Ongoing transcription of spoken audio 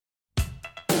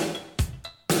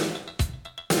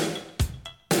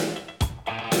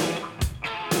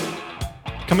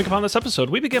Coming up on this episode,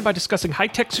 we begin by discussing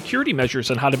high-tech security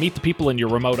measures and how to meet the people in your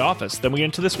remote office. Then we get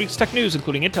into this week's tech news,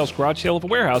 including Intel's garage sale of a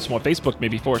warehouse and what Facebook may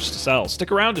be forced to sell.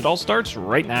 Stick around, it all starts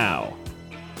right now.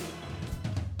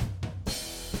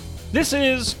 This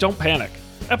is Don't Panic,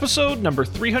 episode number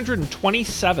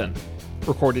 327,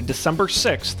 recorded December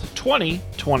 6th,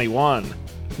 2021.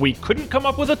 We couldn't come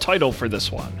up with a title for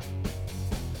this one.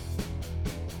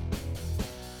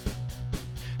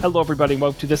 Hello, everybody, and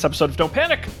welcome to this episode of Don't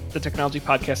Panic, the technology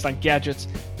podcast on gadgets,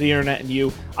 the internet, and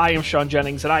you. I am Sean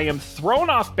Jennings, and I am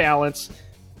thrown off balance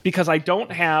because I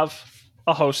don't have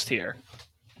a host here.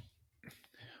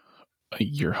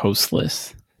 You're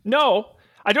hostless? No,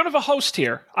 I don't have a host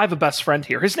here. I have a best friend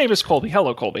here. His name is Colby.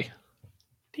 Hello, Colby.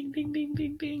 Ding, ding, ding,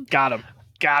 ding, ding. Got him.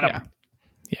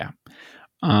 Yeah.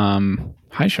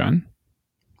 Hi, Sean.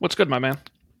 What's good, my man?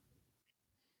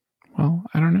 Well,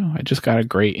 I don't know. I just got a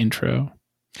great intro.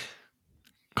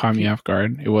 Caught me off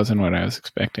guard. It wasn't what I was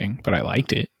expecting, but I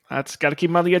liked it. That's got to keep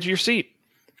him on the edge of your seat.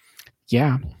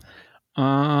 Yeah.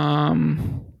 I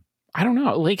don't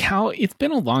know. Like how it's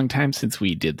been a long time since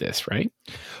we did this, right?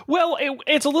 Well,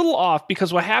 it's a little off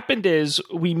because what happened is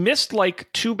we missed like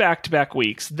 2 back-to-back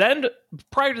weeks. Then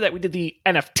prior to that, we did the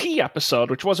NFT episode,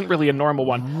 which wasn't really a normal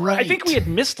one. Right. I think we had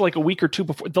missed like a week or two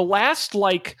before. The last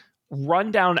like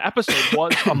rundown episode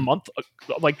was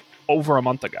over a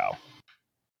month ago.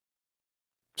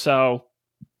 So,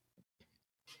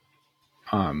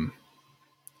 I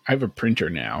have a printer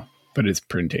now, but it's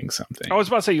printing something. I was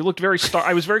about to say, you looked very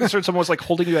I was very concerned someone was like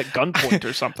holding you at gunpoint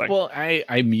or something. Well,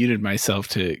 I muted myself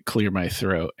to clear my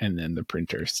throat, and then the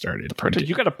printer started printing.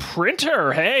 You got a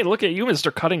printer? Hey, look at you,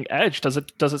 Mr. Cutting Edge. Does it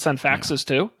send faxes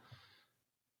too?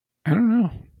 I don't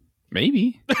know.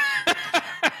 Maybe.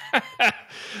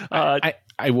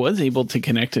 I was able to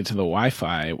connect it to the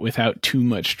Wi-Fi without too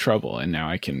much trouble, and now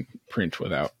I can print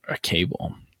without a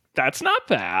cable. That's not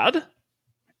bad.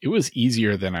 It was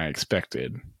easier than I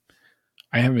expected.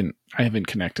 I haven't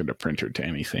connected a printer to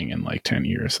anything in like 10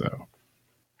 years though.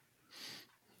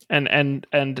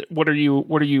 And what are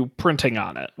you printing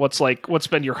on it? What's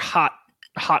been your hot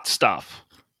stuff?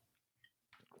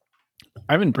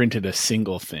 I haven't printed a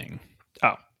single thing.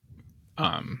 Oh.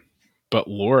 But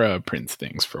Laura prints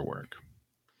things for work.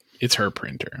 It's her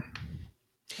printer.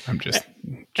 I'm just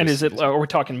and is it? Are we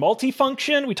talking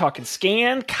multifunction? We talking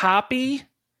scan, copy?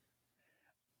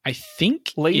 I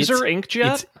think laser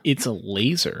inkjet. It's a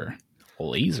laser.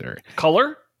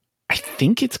 Color. I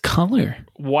think it's color.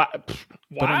 What?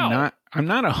 Wow. But I'm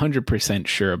not 100%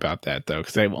 sure about that though,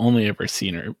 because I've only ever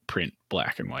seen her print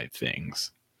black and white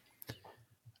things.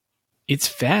 It's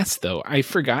fast though. I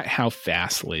forgot how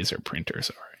fast laser printers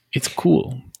are. It's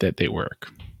cool that they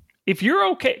work. If you're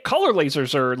okay, color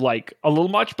lasers are like a little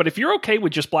much, but if you're okay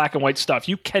with just black and white stuff,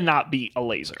 you cannot beat a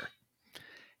laser.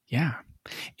 Yeah.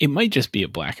 It might just be a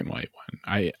black and white one.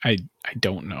 I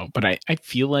don't know. But I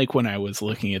feel like when I was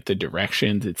looking at the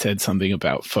directions, it said something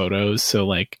about photos. So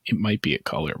like it might be a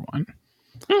color one.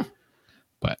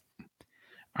 But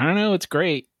I don't know. It's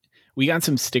great. We got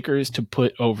some stickers to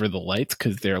put over the lights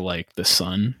because they're like the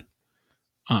sun.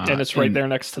 And it's right there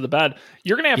next to the bed.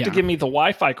 You're going to have to give me the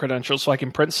Wi-Fi credentials so I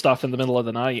can print stuff in the middle of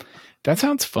the night. That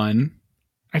sounds fun.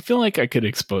 I feel like I could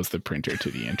expose the printer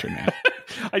to the internet.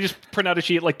 I just print out a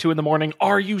sheet at like 2 a.m.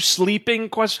 Are you sleeping? ?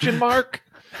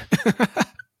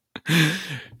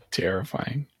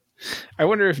 Terrifying. I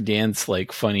wonder if Dan's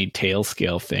like funny tail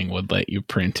scale thing would let you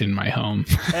print in my home.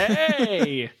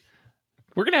 Hey,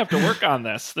 we're going to have to work on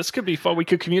this. This could be fun. We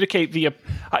could communicate via...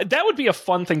 that would be a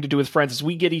fun thing to do with friends is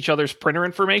we get each other's printer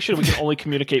information. We can only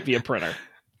communicate via printer.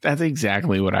 That's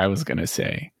exactly what I was going to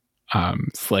say.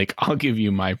 It's like, I'll give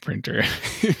you my printer.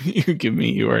 You give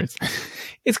me yours.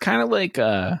 It's kind of like...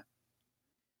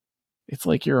 it's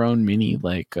like your own mini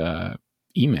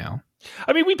email.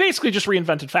 I mean, we basically just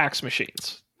reinvented fax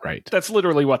machines. Right. That's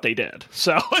literally what they did.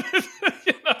 So,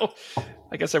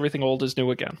 I guess everything old is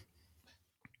new again.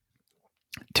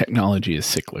 Technology is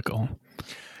cyclical.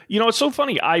 It's so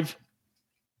funny.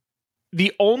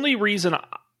 The only reason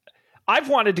I've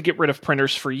wanted to get rid of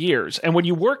printers for years. And when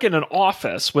you work in an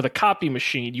office with a copy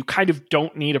machine, you kind of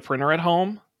don't need a printer at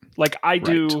home. Like I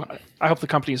do. Right. I hope the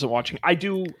company isn't watching. I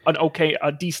do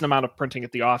a decent amount of printing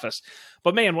at the office.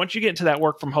 But man, once you get into that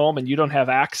work from home and you don't have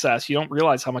access, you don't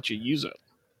realize how much you use it.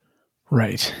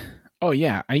 Right. Oh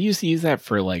yeah. I used to use that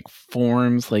for like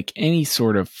forms, like any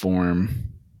sort of form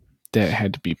that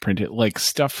had to be printed, like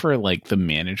stuff for like the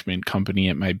management company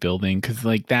at my building, because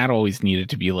like that always needed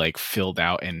to be like filled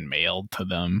out and mailed to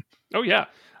them. Oh yeah,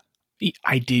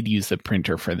 I did use the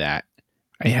printer for that.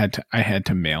 I had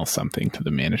to mail something to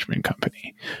the management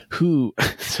company.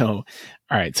 So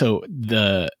all right, so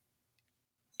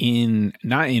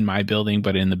not in my building,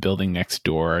 but in the building next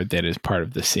door that is part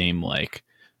of the same like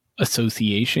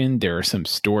association, there are some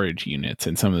storage units,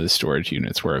 and some of the storage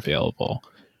units were available.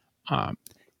 And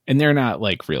they're not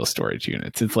like real storage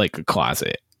units. It's like a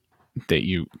closet that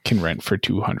you can rent for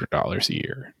 $200 a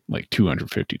year, like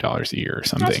 $250 a year or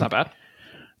something. That's not bad.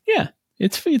 Yeah,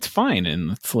 it's fine,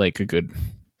 and it's like a good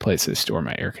place to store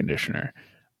my air conditioner.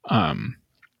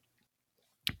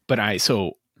 But I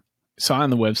saw on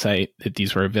the website that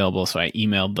these were available, so I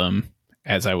emailed them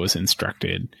as I was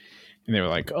instructed, and they were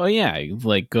like, "Oh yeah,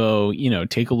 like go,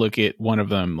 take a look at one of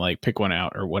them, like pick one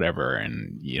out or whatever,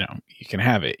 and you can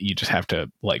have it. You just have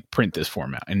to like print this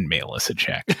form out and mail us a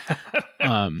check."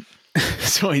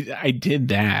 So I did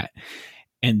that,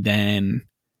 and then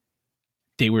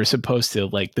they were supposed to,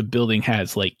 like, the building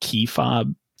has like key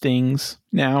fob things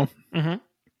now. Mm-hmm.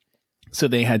 So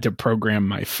they had to program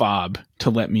my fob to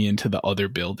let me into the other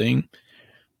building.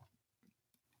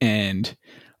 And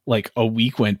like a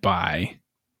week went by,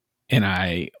 and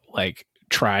I like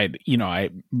tried, I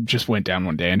just went down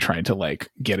one day and tried to like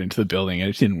get into the building, and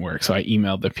it didn't work. So I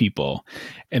emailed the people,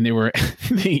 and they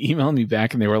emailed me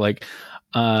back, and they were like,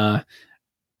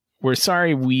 we're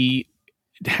sorry, we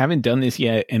haven't done this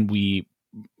yet, and we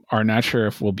are not sure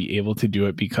if we'll be able to do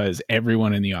it because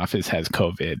everyone in the office has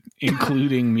COVID,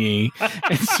 including me.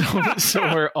 And so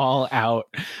we're all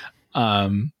out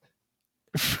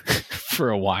for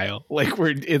a while. Like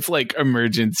it's like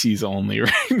emergencies only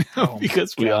right now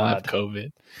because we all have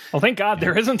COVID. Well, thank God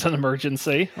there isn't an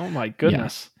emergency. Oh my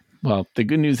goodness. Yeah. Well, the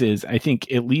good news is I think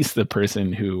at least the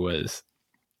person who was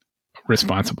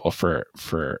responsible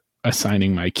for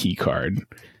assigning my key card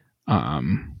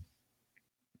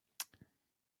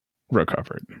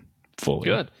recovered fully.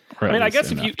 Good. I mean, I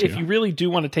guess if you really do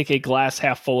want to take a glass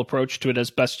half full approach to it as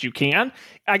best you can,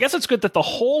 I guess it's good that the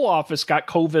whole office got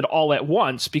COVID all at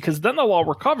once, because then they'll all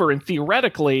recover, and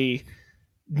theoretically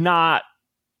then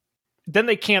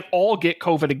they can't all get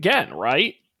COVID again,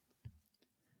 right?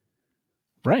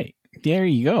 Right. There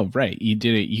you go. Right. You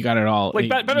did it. You got it all. Like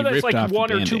better than it's like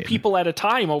one or two people at a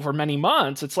time over many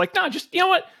months. It's like, no, just,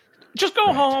 what? Just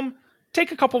go home,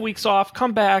 take a couple weeks off,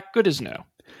 come back, good as new.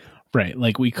 Right.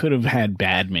 Like we could have had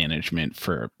bad management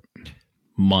for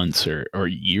months or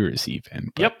years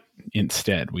even. But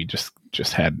instead, we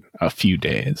just had a few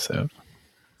days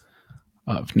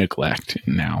of neglect,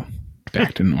 and now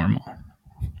back to normal.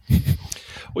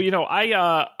 Well,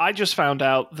 I just found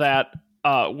out that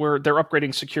they're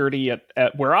upgrading security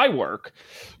at where I work,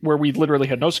 where we literally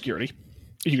had no security.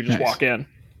 You could just walk in,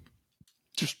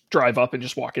 just drive up and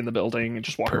just walk in the building and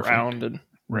just walk around, and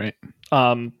right.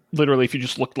 Literally, if you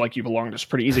just looked like you belonged, it's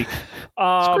pretty easy.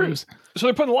 Screws. So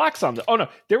they're putting locks on them. Oh no,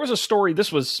 there was a story.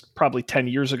 This was probably 10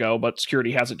 years ago, but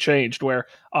security hasn't changed. Where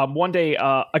one day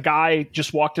a guy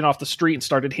just walked in off the street and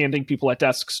started handing people at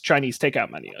desks Chinese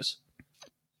takeout menus.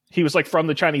 He was like from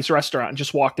the Chinese restaurant and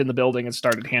just walked in the building and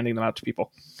started handing them out to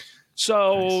people.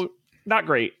 So not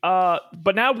great.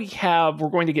 But now we're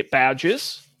going to get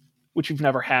badges, which we've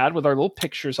never had, with our little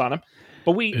pictures on them.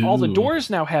 But all the doors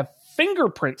now have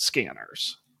fingerprint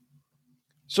scanners.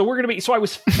 So I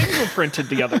was fingerprinted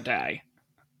the other day.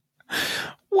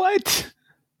 What?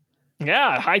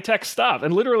 Yeah, high-tech stuff.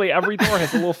 And literally every door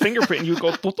has a little fingerprint, and you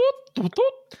go toot, toot,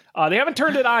 toot. They haven't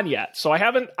turned it on yet, so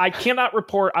I cannot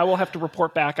report. I will have to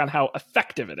report back on how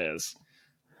effective it is.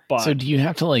 But so do you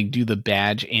have to like do the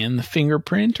badge and the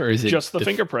fingerprint, or is it just the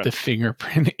fingerprint? The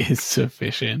fingerprint is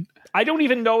sufficient. I don't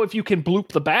even know if you can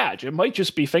bloop the badge. It might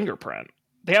just be fingerprint.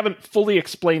 They haven't fully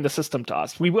explained the system to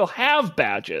us. We will have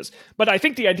badges, but I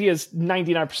think the idea is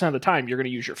 99% of the time you're going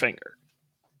to use your finger.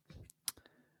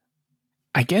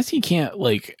 I guess you can't,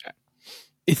 like,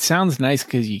 it sounds nice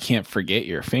because you can't forget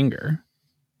your finger.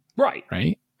 Right.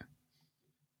 Right?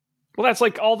 Well, that's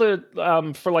like all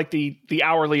the, for like the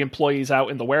hourly employees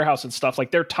out in the warehouse and stuff, like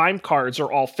their time cards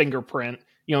are all fingerprint.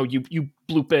 You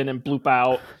bloop in and bloop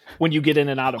out when you get in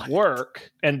and out of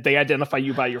work, and they identify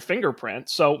you by your fingerprint.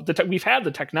 So we've had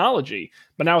the technology,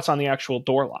 but now it's on the actual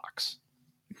door locks.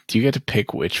 Do you get to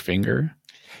pick which finger?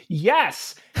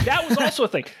 Yes, that was also a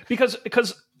thing because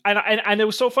and it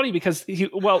was so funny because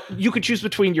you could choose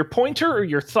between your pointer or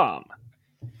your thumb.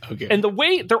 Okay. And the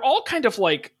way they're all kind of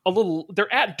like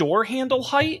they're at door handle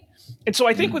height, and so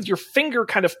I think with your finger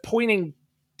kind of pointing,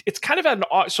 it's kind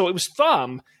of so it was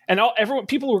thumb. And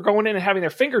people were going in and having their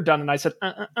finger done, and I said,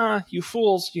 you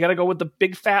fools, you got to go with the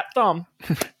big fat thumb.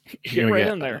 Get right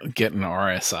in there. Get an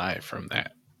RSI from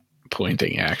that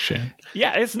pointing action.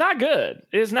 Yeah, it's not good.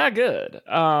 It is not good.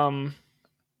 Yeah,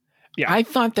 I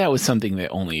thought that was something that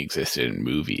only existed in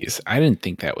movies. I didn't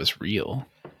think that was real,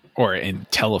 or in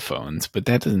telephones. But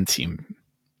that doesn't seem.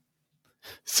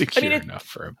 secure enough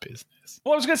for a business.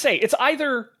 Well, I was going to say, it's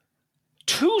either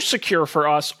too secure for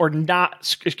us or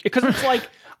not, because it's like,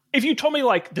 if you told me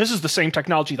like this is the same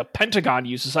technology the Pentagon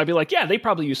uses, I'd be like, yeah, they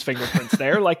probably use fingerprints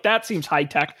there. Like that seems high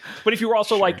tech. But if you were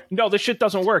also like, no, this shit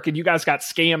doesn't work, and you guys got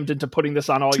scammed into putting this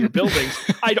on all your buildings,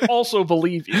 I'd also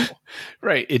believe you.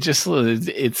 Right.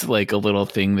 It's like a little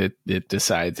thing that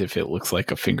decides if it looks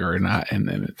like a finger or not, and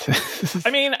then it's. I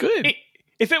mean, good.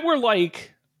 If it were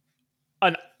like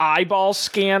an eyeball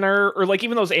scanner or like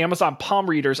even those Amazon palm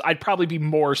readers, I'd probably be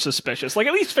more suspicious. Like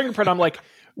at least fingerprint, I'm like,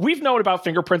 we've known about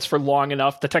fingerprints for long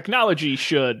enough. The technology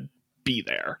should be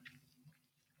there.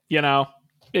 You know,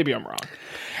 maybe I'm wrong.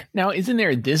 Now,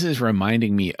 this is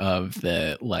reminding me of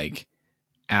the like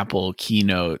Apple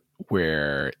keynote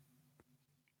where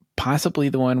possibly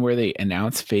the one where they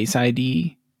announced Face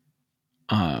ID.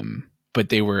 But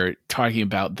they were talking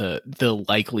about the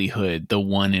likelihood, the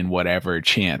one in whatever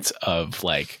chance of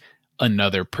like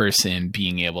another person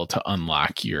being able to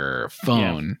unlock your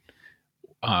phone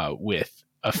with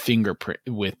a fingerprint,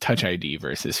 with Touch ID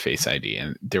versus Face ID.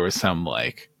 And there was some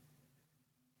like,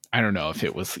 I don't know if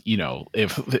it was,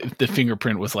 if the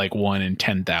fingerprint was like 1 in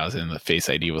 10,000, the Face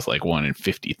ID was like 1 in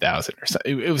 50,000 or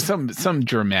something. It was some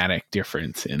dramatic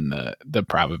difference in the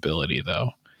probability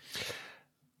though.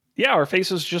 Yeah, our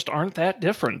faces just aren't that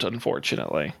different,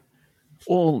 unfortunately.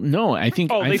 Well, no, I think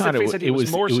I thought it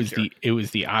was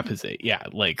the opposite. Yeah,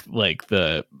 like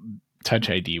the Touch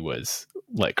ID was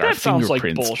like that our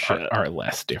fingerprints are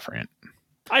less different.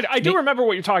 I do remember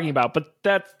what you're talking about, but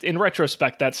that in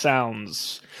retrospect, that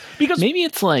sounds because maybe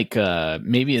it's like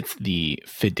maybe it's the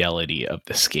fidelity of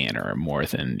the scanner more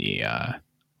than the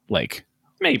like.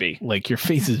 Maybe like your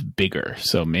face is bigger,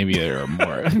 so maybe there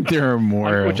are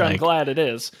more which I'm glad it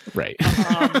is. Right.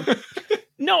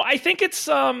 No, I think it's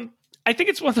one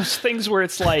of those things where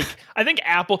it's like, I think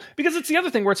Apple, because it's the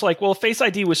other thing where it's like, well, if Face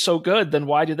ID was so good, then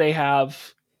why do they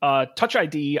have Touch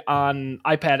ID on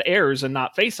iPad Airs and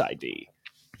not Face ID?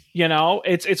 You know,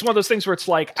 it's one of those things where it's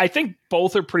like, I think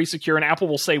both are pretty secure, and Apple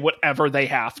will say whatever they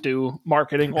have to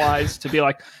marketing wise to be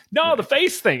like, no, the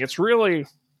face thing, it's really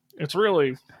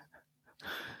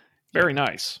very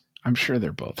nice. I'm sure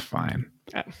they're both fine.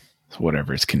 Yeah. So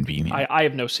whatever is convenient. I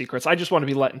have no secrets. I just want to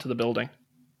be let into the building.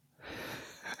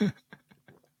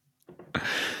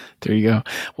 There you go.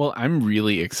 Well, I'm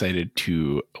really excited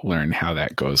to learn how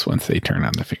that goes once they turn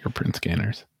on the fingerprint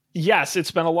scanners. Yes,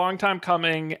 it's been a long time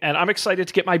coming, and I'm excited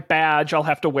to get my badge I'll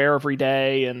have to wear every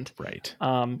day, and right,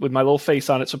 with my little face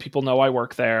on it so people know I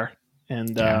work there.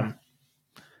 And Man,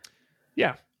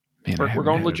 we're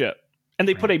going legit. And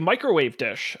they put a microwave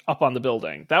dish up on the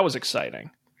building. That was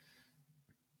exciting.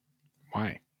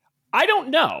 Why? I don't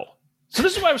know. So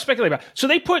this is what I was speculating about. So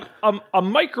they put a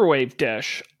microwave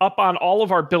dish up on all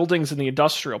of our buildings in the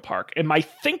industrial park. And my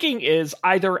thinking is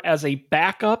either as a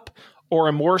backup or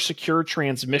a more secure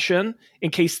transmission in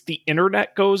case the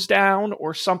internet goes down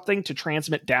or something to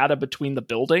transmit data between the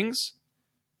buildings.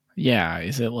 Yeah.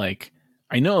 Is it like,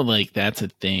 I know like that's a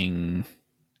thing,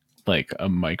 like a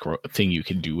micro thing you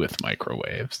can do with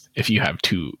microwaves if you have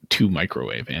two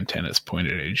microwave antennas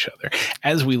pointed at each other,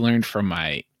 as we learned from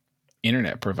my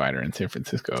internet provider in San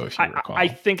Francisco, if you recall. I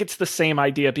think it's the same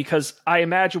idea, because I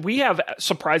imagine we have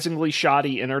surprisingly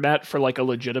shoddy internet for like a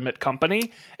legitimate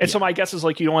company, and so my guess is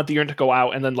like you don't want the internet to go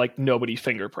out and then like nobody's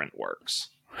fingerprint works.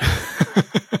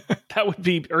 That would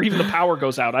be, or even the power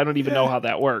goes out. I don't even know how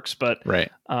that works, but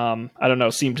right. I don't know,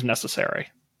 seemed necessary.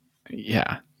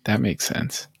 Yeah, that makes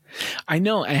sense. I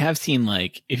know I have seen,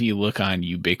 like, if you look on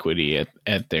Ubiquity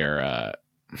at their at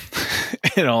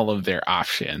all of their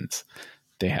options,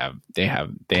 they have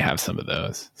some of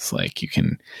those. It's like you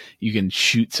can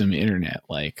shoot some internet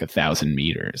like 1,000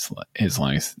 meters as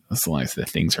long as the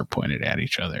things are pointed at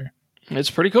each other.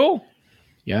 It's pretty cool.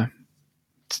 Yeah,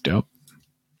 it's dope.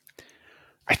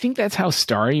 I think that's how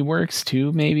Starry works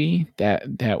too. Maybe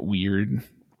that weird.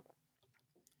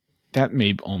 That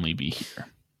may only be here.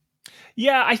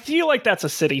 Yeah, I feel like that's a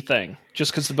city thing,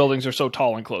 just because the buildings are so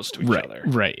tall and close to each other.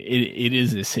 Right. It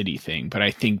is a city thing, but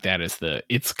I think that is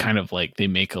it's kind of like they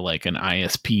make an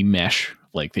ISP mesh,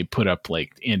 like they put up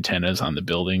like antennas on the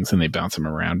buildings and they bounce them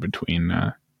around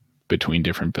between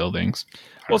different buildings.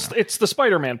 Well, it's the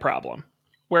Spider-Man problem,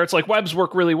 where it's like webs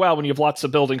work really well when you have lots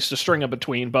of buildings to string them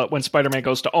between, but when Spider-Man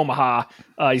goes to Omaha,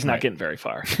 he's not getting very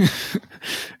far.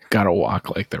 Gotta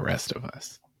walk like the rest of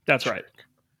us. That's right.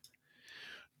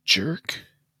 Jerk.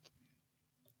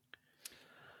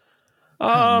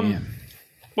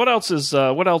 What else is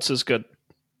good?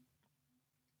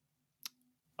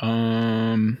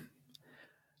 So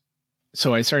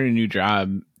I started a new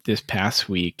job this past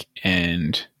week,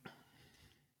 and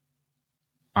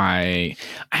I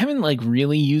haven't like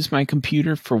really used my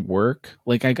computer for work.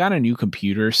 Like I got a new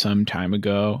computer some time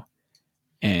ago,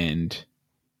 and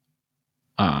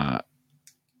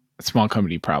small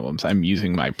company problems. I'm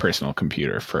using my personal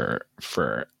computer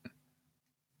for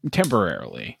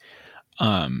temporarily.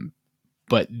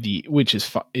 But which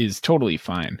is totally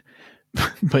fine.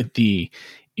 But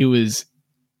it was,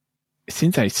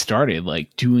 since I started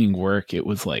like doing work, it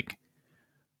was like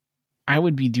I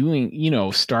would be doing,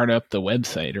 start up the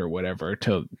website or whatever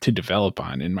to develop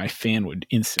on, and my fan would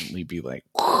instantly be like,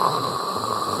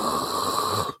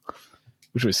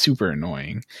 which was super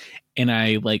annoying. And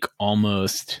I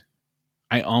almost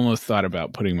thought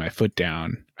about putting my foot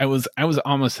down. I was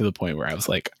almost to the point where I was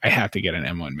like, I have to get an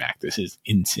M1 Mac. This is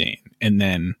insane. And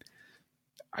then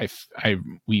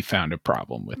we found a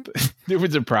problem with there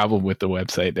was a problem with the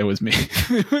website that was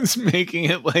making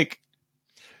it like.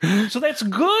 So that's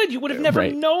good. You would have never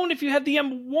known if you had the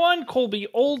M1, Colby.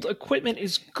 Old equipment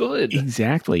is good.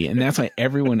 Exactly. And that's why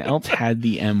everyone else had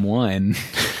the M1.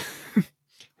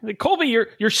 Colby,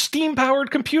 your steam-powered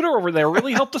computer over there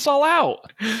really helped us all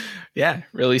out. Yeah,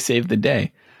 really saved the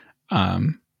day.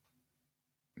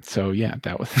 So yeah,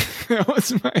 that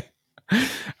was my.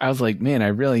 I was like, man, I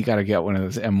really got to get one of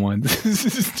those M1s.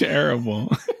 This is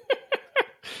terrible.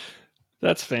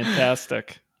 That's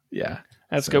fantastic. Yeah.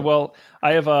 That's good. Well,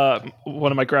 I have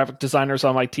one of my graphic designers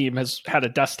on my team has had a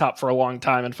desktop for a long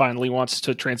time and finally wants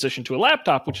to transition to a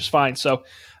laptop, which is fine. So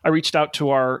I reached out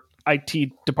to our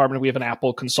IT department. We have an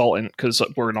Apple consultant because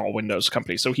we're an all Windows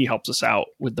company. So he helps us out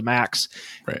with the Macs.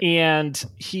 Right. And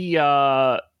he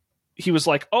was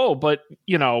like, oh, but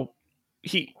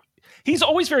he's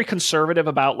always very conservative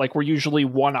about like, we're usually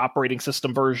one operating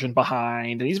system version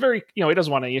behind. And he's very, he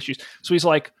doesn't want any issues. So he's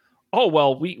like, oh,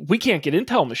 well, we can't get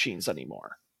Intel machines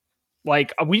anymore.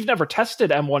 Like, we've never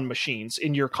tested M1 machines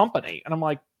in your company. And I'm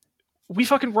like, we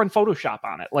fucking run Photoshop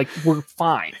on it. Like, we're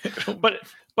fine.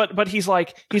 But he's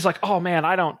like, oh man,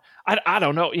 I don't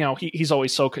know. He's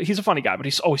always he's a funny guy, but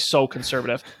he's always so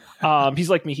conservative. He's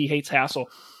like me. He hates hassle.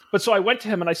 But so I went to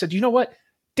him and I said, you know what,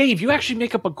 Dave, you actually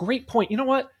make up a great point. You know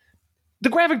what? The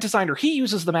graphic designer, he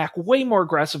uses the Mac way more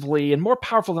aggressively and more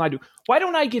powerful than I do. Why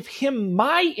don't I give him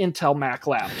my Intel Mac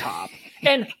laptop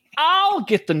and I'll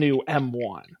get the new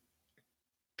M1?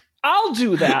 I'll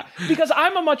do that because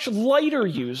I'm a much lighter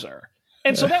user.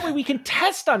 And so that way we can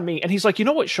test on me. And he's like, you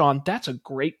know what, Sean, that's a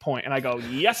great point. And I go,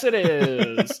 yes, it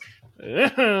is.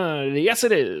 Yes,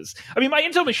 it is. I mean, my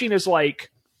Intel machine is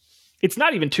like, it's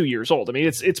not even 2 years old. I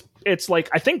mean, it's like,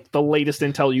 I think the latest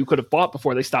Intel you could have bought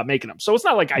before they stopped making them. So it's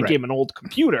not like I gave him an old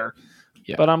computer,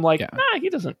 but I'm like, he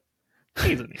doesn't.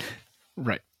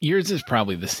 Right. Yours is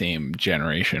probably the same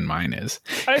generation mine is.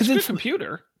 It's a good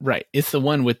computer. Right. It's the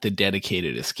one with the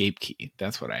dedicated escape key.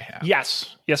 That's what I have.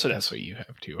 Yes, it is. That's what you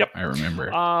have too. Yep. I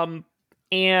remember.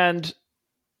 And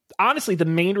honestly, the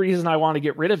main reason I want to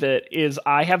get rid of it is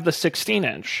I have the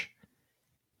 16-inch.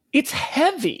 It's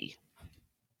heavy.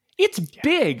 It's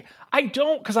big. I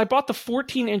don't, because I bought the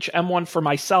 14-inch M1 for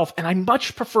myself, and I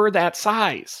much prefer that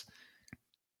size.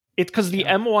 It's because the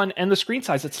M1 and the screen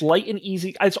size, it's light and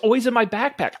easy. It's always in my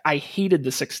backpack. I hated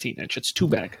the 16-inch. It's too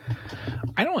big.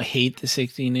 I don't hate the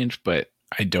 16-inch, but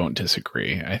I don't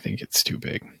disagree. I think it's too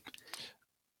big.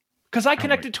 Because I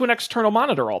connect it to an external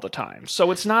monitor all the time,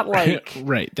 so it's not like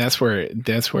right. That's where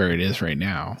it is right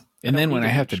now. And then when I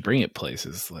have to bring it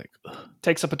places, like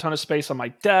takes up a ton of space on my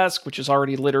desk, which is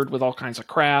already littered with all kinds of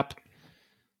crap.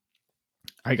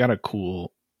 I got a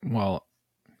cool. Well,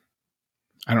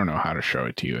 I don't know how to show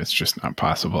it to you. It's just not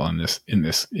possible in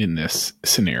this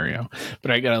scenario.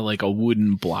 But I got a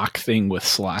wooden block thing with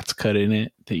slots cut in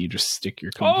it that you just stick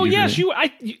your computer. Oh yes, in.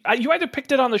 you either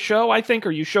picked it on the show, I think,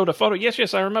 or you showed a photo.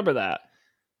 Yes, I remember that.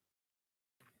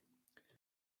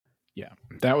 Yeah,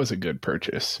 that was a good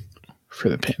purchase for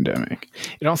the pandemic.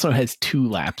 It also has 2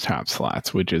 laptop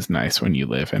slots, which is nice when you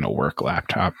live in a work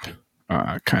laptop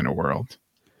kind of world.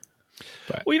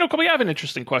 But well, Colby, I have an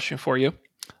interesting question for you.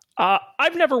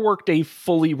 I've never worked a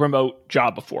fully remote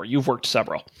job before. You've worked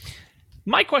several.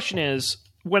 My question is,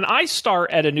 when I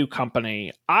start at a new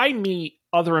company, I meet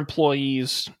other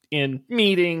employees in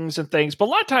meetings and things, but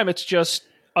a lot of time it's just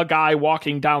a guy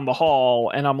walking down the hall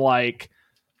and I'm like,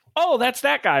 oh, that's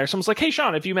that guy. Or someone's like, hey,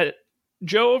 Sean, have you met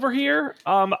Joe over here?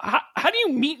 How do you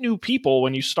meet new people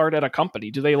when you start at a company?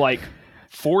 Do they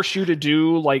force you to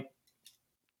do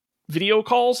video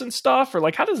calls and stuff?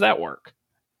 Or how does that work?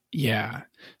 Yeah.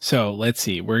 So let's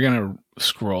see. We're going to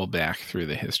scroll back through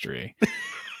the history.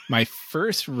 My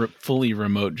first fully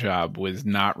remote job was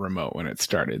not remote when it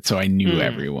started. So I knew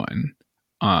everyone.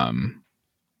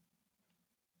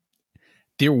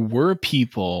 There were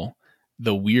people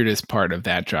the weirdest part of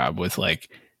that job was like,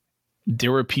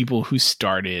 there were people who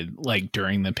started like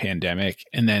during the pandemic,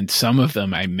 and then some of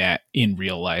them I met in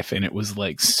real life, and it was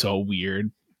like so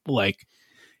weird. Like,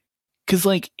 cause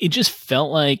like, it just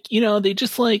felt like, they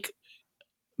just like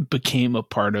became a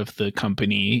part of the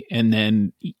company. And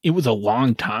then it was a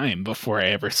long time before I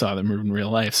ever saw them in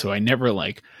real life. So I never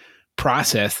like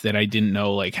processed that I didn't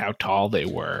know like how tall they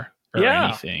were or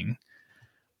anything.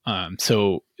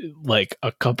 So like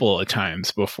a couple of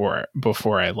times before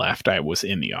I left, I was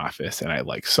in the office and I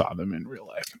like saw them in real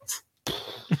life.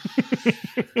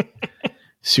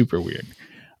 Super weird.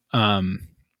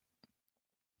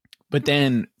 But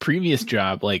then previous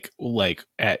job, like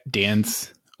at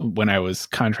Dan's, when I was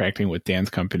contracting with Dan's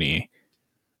company,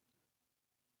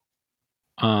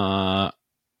 some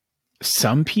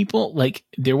people like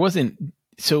there wasn't.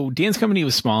 So Dan's company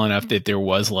was small enough that there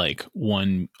was like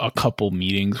a couple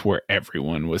meetings where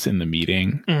everyone was in the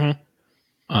meeting.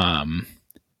 Mm-hmm.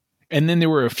 And then there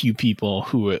were a few people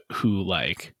who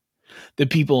like the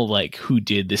people like who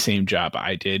did the same job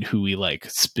I did, who we like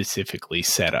specifically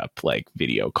set up like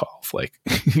video calls. Like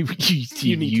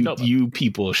you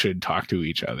people should talk to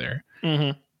each other.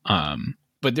 Mm-hmm.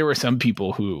 But there were some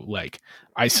people who like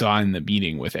I saw in the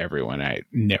meeting with everyone I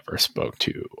never spoke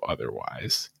to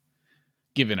otherwise.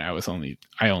 Given I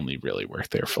only really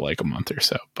worked there for like a month or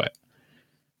so, but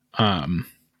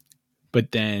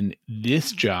then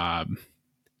this job,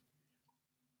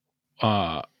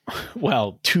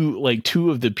 well, two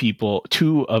of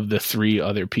the three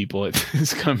other people at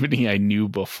this company I knew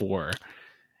before,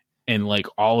 and like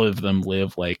all of them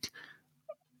live like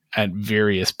at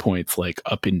various points, like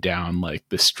up and down, like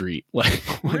the street, like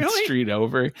one really? street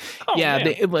over. Oh, yeah.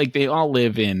 Man. They all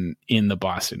live in the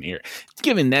Boston area.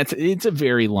 Given it's a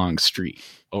very long street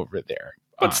over there.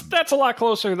 But that's a lot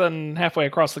closer than halfway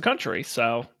across the country.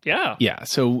 So yeah. Yeah.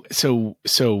 So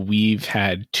we've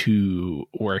had 2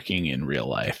 working in real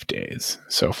life days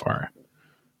so far.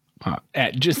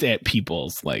 At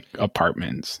people's like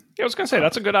apartments. Yeah, I was going to say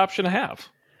that's a good option to have.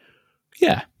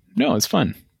 Yeah. No, it's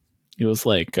fun. It was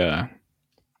like, I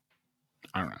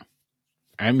don't know.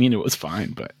 I mean, it was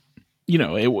fine, but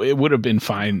it would have been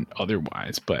fine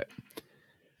otherwise, but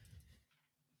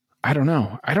I don't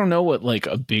know. I don't know what like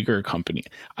a bigger company.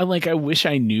 I wish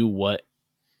I knew what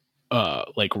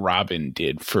like Robin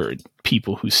did for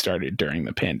people who started during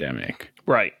the pandemic.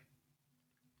 Right.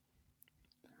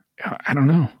 I don't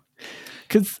know.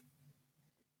 'Cause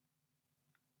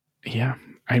yeah,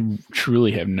 I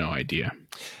truly have no idea.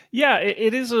 Yeah,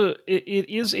 it is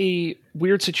a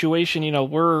weird situation.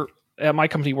 We're at my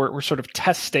company, we're sort of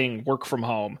testing work from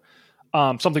home,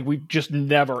 something we've just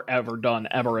never ever done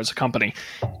ever as a company.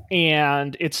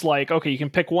 And it's like, okay, you can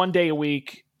pick one day a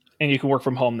week, and you can work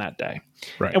from home that day.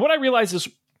 Right. And what I realized is,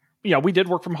 we did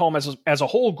work from home as a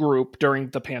whole group during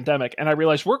the pandemic, and I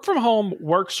realized work from home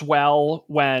works well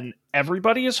when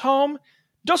everybody is home.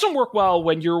 Doesn't work well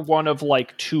when you're one of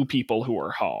like 2 people who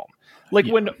are home. Like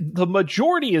when the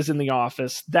majority is in the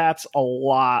office, that's a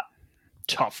lot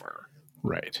tougher.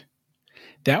 Right.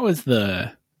 That was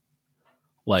the,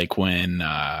 like when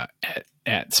at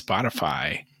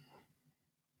Spotify,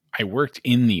 I worked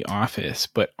in the office,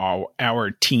 but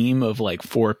our team of like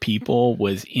 4 people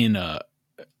was in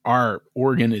our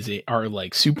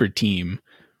like super team.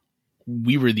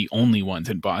 We were the only ones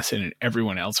in Boston, and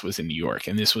everyone else was in New York.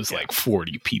 And this was like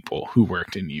 40 people who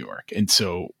worked in New York. And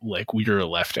so like we were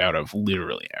left out of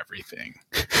literally everything.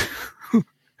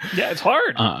 Yeah, it's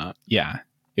hard. Yeah,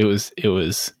 it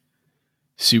was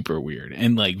super weird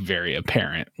and like very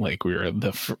apparent. Like we were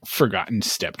the forgotten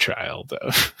stepchild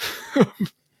of.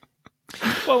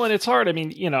 Well, and it's hard. I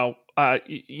mean,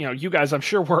 you guys, I'm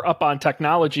sure we're up on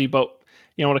technology, but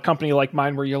in a company like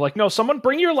mine where you're like, no, someone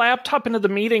bring your laptop into the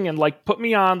meeting and like put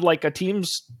me on like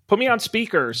put me on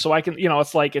speaker so I can,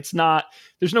 it's like, it's not,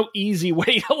 there's no easy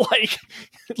way to like,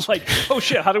 oh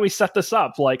shit, how do we set this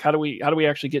up? Like, how do we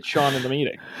actually get Sean in the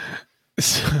meeting?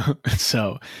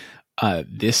 So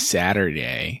this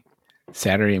Saturday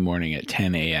morning at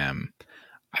 10 a.m.,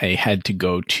 I had to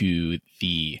go to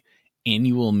the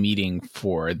annual meeting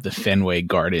for the Fenway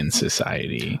Garden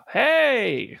Society.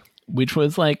 Hey! Which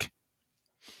was like,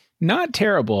 not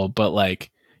terrible, but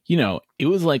like, it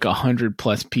was like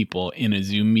 100+ people in a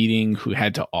Zoom meeting who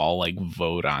had to all like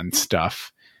vote on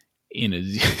stuff in a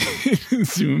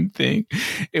Zoom thing.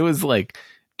 It was like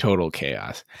total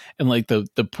chaos. And like the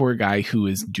poor guy who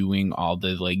was doing all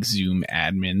the like Zoom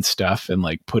admin stuff and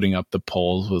like putting up the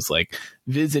polls was like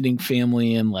visiting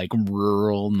family in like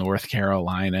rural North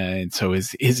Carolina. And so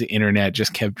his internet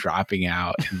just kept dropping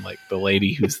out. And like the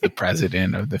lady who's the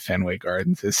president of the Fenway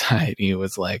Garden Society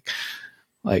was like,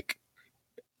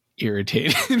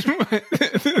 irritated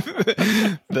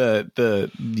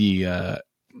the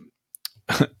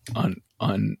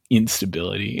on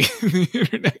instability in the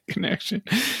internet connection.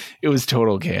 It was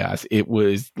total chaos. It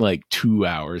was like 2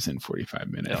 hours and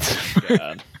 45 minutes. Oh,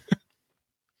 God.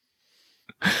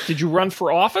 Did you run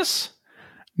for office?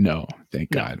 No,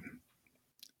 thank God.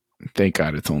 Thank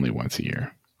God it's only once a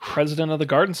year. President of the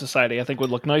Garden Society, I think, would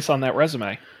look nice on that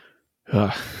resume.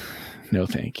 No,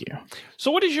 thank you. So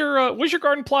what does your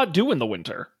garden plot do in the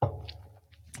winter?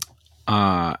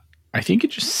 I think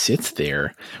it just sits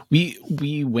there.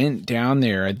 We went down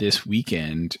there this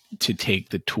weekend to take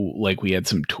the tool. Like, we had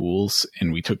some tools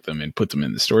and we took them and put them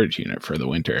in the storage unit for the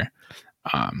winter.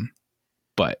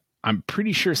 But I'm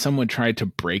pretty sure someone tried to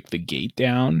break the gate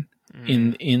down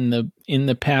in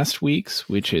the past weeks,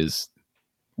 which is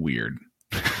weird.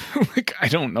 Like, I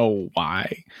don't know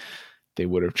why they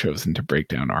would have chosen to break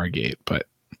down our gate, but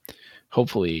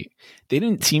hopefully they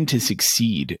didn't seem to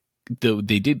succeed. Though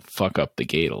they did fuck up the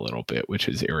gate a little bit, which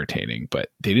is irritating, but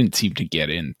they didn't seem to get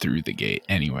in through the gate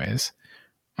anyways.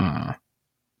 But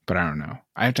I don't know.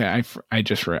 I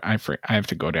have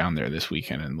to go down there this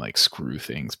weekend and like screw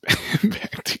things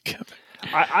back together.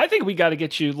 I think we got to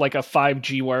get you like a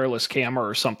 5G wireless camera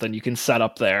or something you can set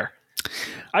up there.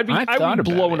 I'd be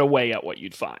blown away at what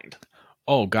you'd find.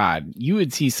 Oh God, you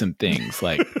would see some things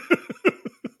like.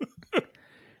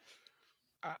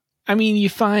 I mean, you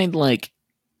find like.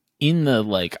 In the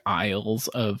like aisles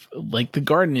of like the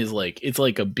garden is like it's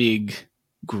like a big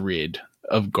grid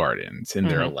of gardens and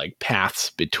there are like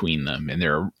paths between them and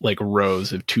there are like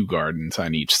rows of 2 gardens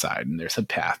on each side and there's a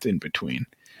path in between.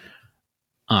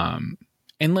 And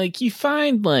like you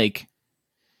find like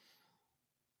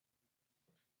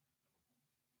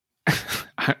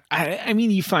I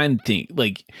mean you find things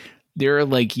like there are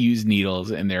like used needles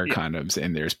and there are condoms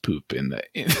and there's poop in the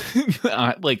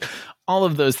like all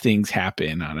of those things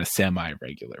happen on a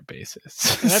semi-regular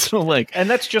basis. And that's, so like, and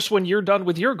that's just when you're done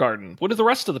with your garden. What do the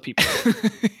rest of the people do?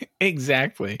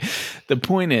 Exactly. The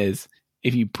point is,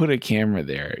 if you put a camera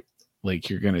there, like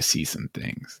you're going to see some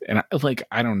things. And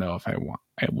I don't know if I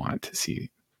want to see.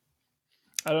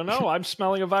 I don't know. I'm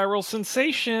smelling a viral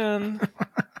sensation.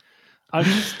 I'm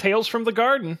just Tales from the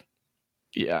Garden.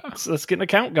 Yeah. So let's get an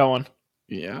account going.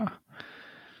 Yeah.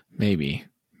 Maybe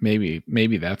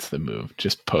that's the move.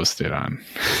 Just post it on.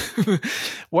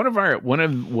 one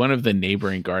of the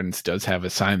neighboring gardens does have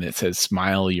a sign that says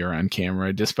 "Smile, you're on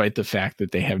camera," despite the fact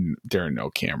that there are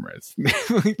no cameras.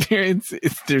 Like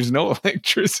there's no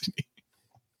electricity.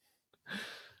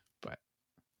 But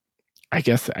I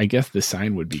guess the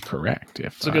sign would be correct.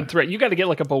 If it's a good threat. You got to get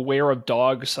like a "Beware of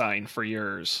Dog" sign for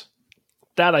yours.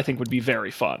 That I think would be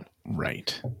very fun.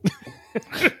 Right.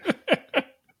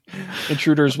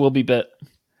 Intruders will be bit.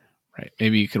 Right.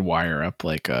 Maybe you could wire up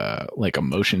like a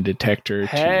motion detector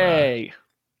to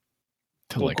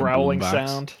like growling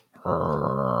sound.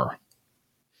 And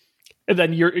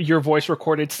then your voice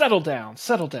recorded, settle down.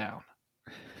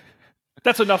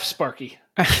 That's enough, Sparky.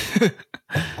 I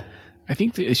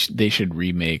think they should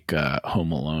remake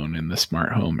Home Alone in the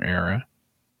smart home era.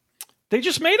 They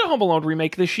just made a Home Alone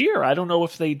remake this year. I don't know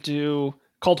if they do,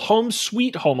 called Home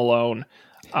Sweet Home Alone.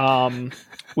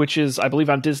 Which is, I believe,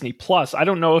 on Disney Plus. I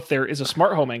don't know if there is a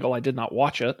smart home angle. I did not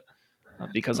watch it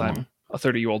because I'm a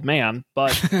 30-year-old man,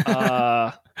 but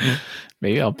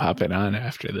maybe I'll pop it on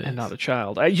after this. And not a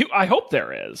child. I hope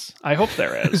there is.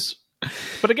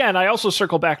 But again, I also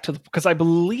circle back to because I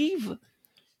believe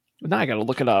now I got to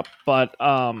look it up, but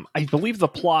I believe the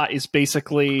plot is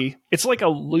basically it's like a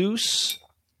loose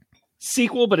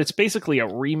sequel, but it's basically a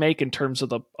remake in terms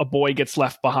of a boy gets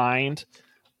left behind.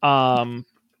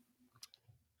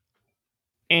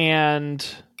 And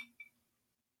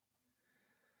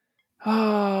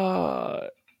the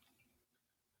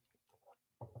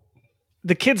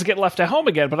kids get left at home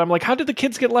again, but I'm like, how did the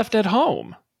kids get left at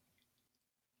home?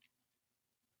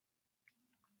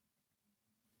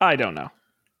 I don't know.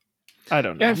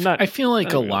 Yeah, I feel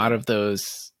like a lot of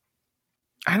those,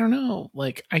 I don't know,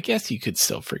 like, I guess you could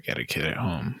still forget a kid at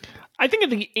home. I think in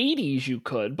the 80s you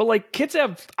could, but like kids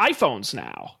have iPhones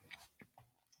now.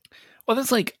 Well,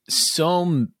 that's like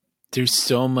there's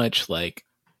so much like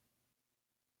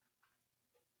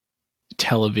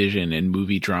television and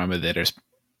movie drama that is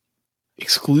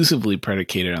exclusively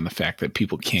predicated on the fact that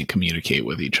people can't communicate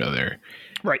with each other.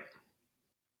 Right.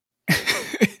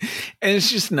 And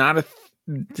it's just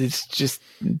this just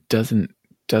doesn't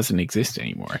exist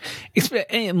anymore.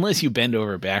 Unless you bend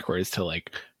over backwards to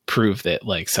like prove that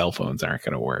like cell phones aren't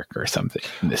going to work or something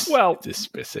in this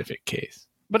specific case.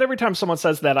 But every time someone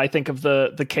says that, I think of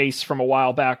the case from a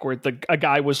while back where a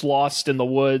guy was lost in the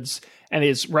woods and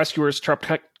his rescuers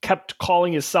kept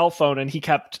calling his cell phone, and he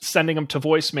kept sending them to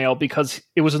voicemail because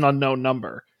it was an unknown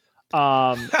number.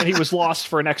 And he was lost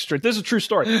for an extra, this is a true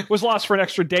story, was lost for an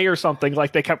extra day or something.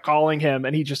 Like, they kept calling him,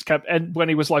 and he just kept, and when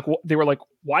he was like, they were like,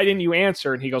 why didn't you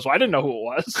answer? And he goes, well, I didn't know who it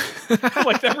was.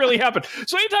 Like, that really happened.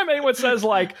 So anytime anyone says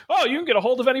like, oh, you can get a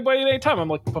hold of anybody at any time, I'm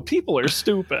like, but people are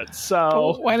stupid.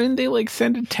 So why didn't they like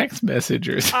send a text message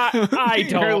or something? I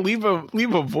don't or leave a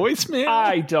voicemail.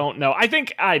 I don't know. I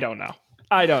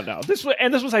don't know. This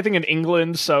was, I think, in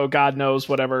England, so God knows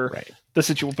whatever the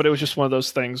situation. But it was just one of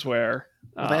those things where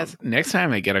next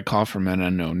time I get a call from an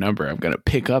unknown number, I'm gonna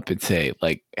pick up and say,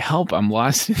 like, "Help! I'm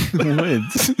lost in the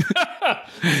woods.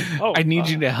 I need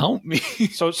you to help me."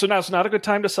 So now's not a good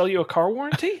time to sell you a car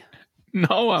warranty?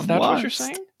 No, I'm Is that lost. what you're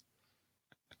saying?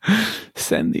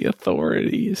 Send the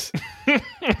authorities.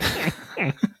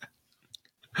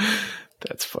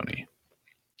 That's funny.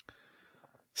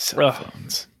 Cell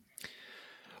phones.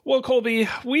 Well, Colby,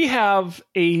 we have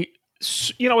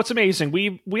it's amazing.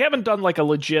 We haven't done like a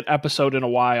legit episode in a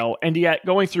while, and yet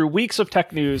going through weeks of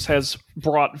tech news has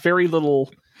brought very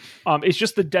little. It's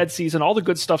just the dead season. All the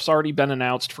good stuff's already been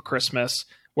announced for Christmas.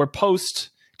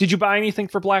 Did you buy anything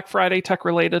for Black Friday tech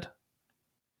related?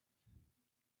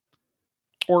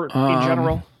 Or in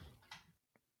general?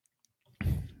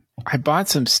 I bought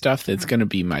some stuff that's going to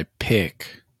be my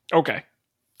pick. Okay.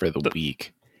 For the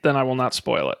week. Then I will not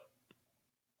spoil it.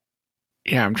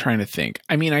 Yeah, I'm trying to think.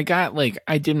 I mean, I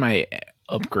did my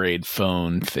upgrade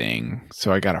phone thing,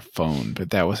 so I got a phone, but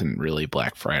that wasn't really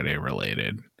Black Friday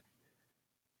related.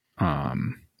 I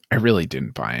really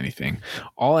didn't buy anything.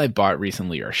 All I bought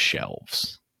recently are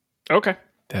shelves. Okay.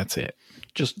 That's it.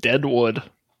 Just dead wood.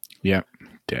 Yep,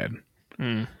 dead.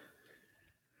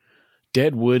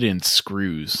 Dead wood and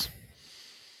screws.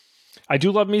 I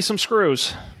do love me some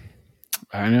screws.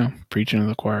 I know, preaching to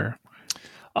the choir.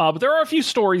 But there are a few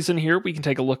stories in here we can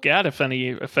take a look at, if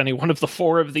any one of the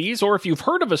four of these, or if you've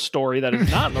heard of a story that is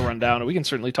not in the rundown, we can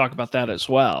certainly talk about that as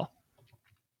well.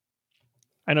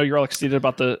 I know you're all excited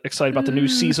about the new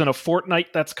season of Fortnite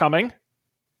that's coming.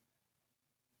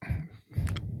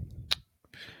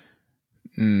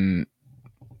 I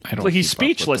don't. Like, he's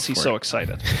speechless. He's so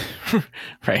excited.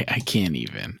 Right, I can't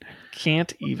even.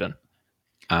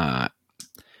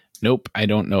 Nope, I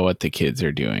don't know what the kids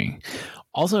are doing.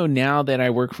 Also, now that I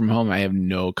work from home, I have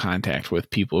no contact with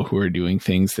people who are doing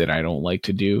things that I don't like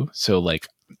to do. So, like,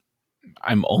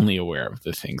 I'm only aware of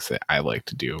the things that I like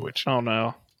to do, which... Oh,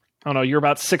 no. You're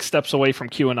about 6 steps away from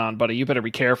QAnon, buddy. You better be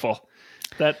careful.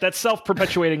 That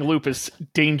self-perpetuating loop is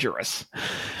dangerous.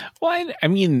 Well, I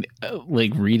mean,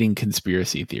 like, reading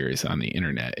conspiracy theories on the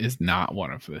internet is not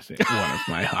one of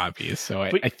my hobbies. So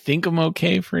I think I'm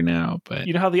okay for now. But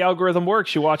you know how the algorithm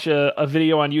works. You watch a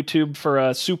video on YouTube for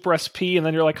a soup recipe, and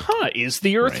then you're like, is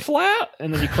the earth flat?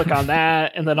 And then you click on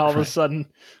that, and then all of a sudden,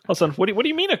 what do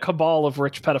you mean a cabal of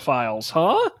rich pedophiles,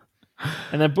 huh?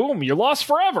 And then boom, you're lost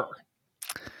forever.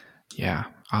 Yeah,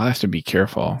 I'll have to be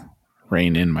careful.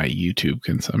 Rein in my YouTube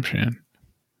consumption.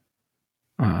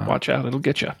 Watch out, it'll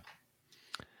get you.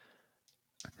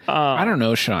 I don't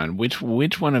know, Sean. Which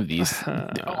one of these?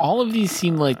 All of these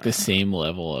seem like the same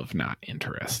level of not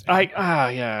interesting.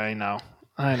 I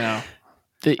know.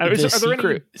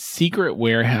 The secret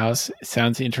warehouse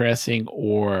sounds interesting,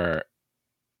 or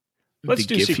let's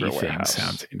the do Giphy secret thing warehouse.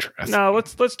 Sounds interesting. No,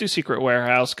 let's do secret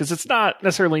warehouse because it's not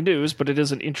necessarily news, but it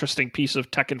is an interesting piece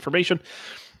of tech information.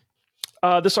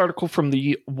 This article from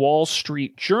the Wall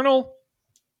Street Journal.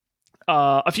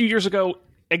 A few years ago,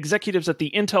 executives at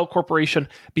the Intel Corporation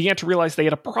began to realize they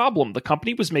had a problem. The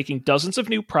company was making dozens of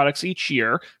new products each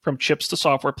year, from chips to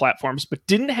software platforms, but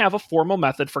didn't have a formal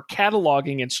method for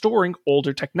cataloging and storing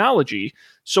older technology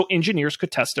so engineers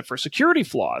could test it for security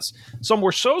flaws. Some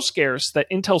were so scarce that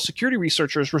Intel security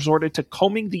researchers resorted to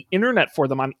combing the internet for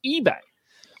them on eBay.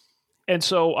 And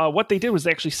so what they did was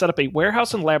they actually set up a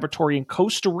warehouse and laboratory in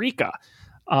Costa Rica.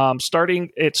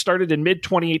 It started in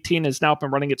mid-2018, is now up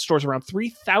and running. It stores around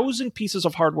 3,000 pieces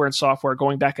of hardware and software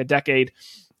going back a decade,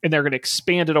 and they're going to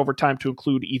expand it over time to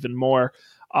include even more.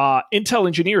 Intel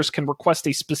engineers can request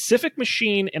a specific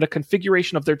machine and a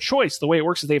configuration of their choice. The way it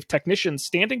works is they have technicians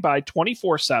standing by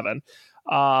 24/7,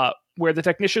 where the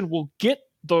technician will get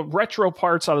the retro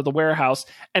parts out of the warehouse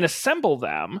and assemble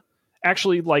them,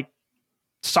 actually like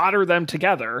solder them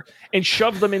together and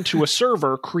shove them into a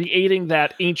server, creating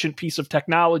that ancient piece of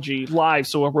technology live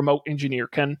so a remote engineer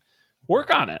can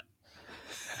work on it.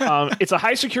 It's a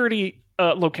high security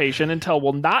location. Intel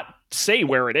will not say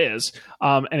where it is,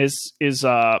 and is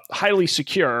highly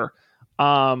secure.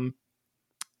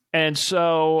 And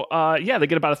so, they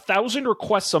get about 1,000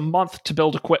 requests a month to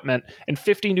build equipment, and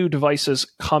 50 new devices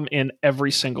come in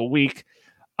every single week.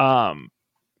 It's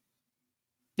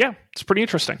pretty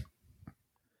interesting.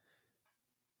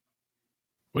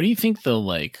 What do you think the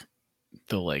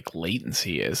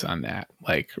latency is on that?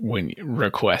 Like when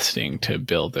requesting to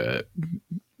build an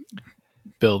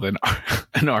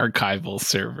archival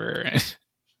server.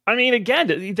 I mean,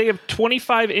 again, they have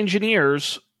 25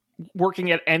 engineers working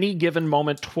at any given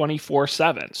moment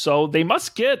 24/7. So they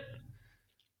must get,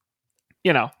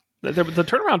 the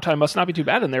turnaround time must not be too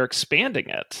bad, and they're expanding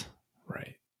it.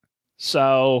 Right.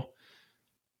 So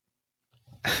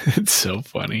it's so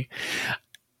funny.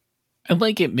 And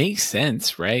like, it makes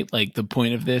sense, right? Like the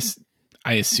point of this,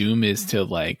 I assume, is to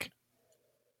like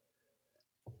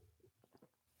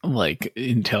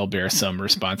Intel bears some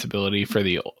responsibility for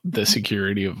the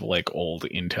security of like old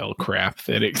Intel crap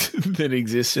that that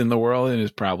exists in the world, and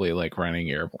is probably like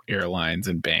running airlines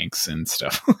and banks and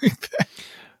stuff like that.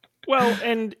 Well,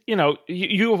 and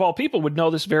you of all people would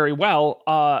know this very well.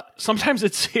 Sometimes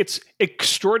it's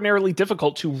extraordinarily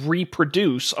difficult to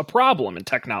reproduce a problem in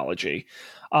technology.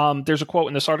 There's a quote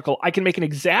in this article: "I can make an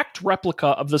exact replica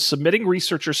of the submitting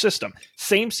researcher system.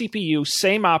 Same CPU,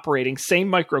 same operating, same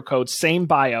microcode, same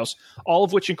BIOS, all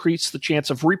of which increase the chance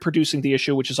of reproducing the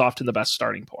issue, which is often the best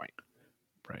starting point."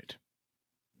 Right.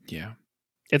 Yeah.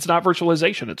 It's not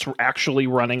virtualization. It's actually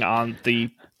running on the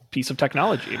piece of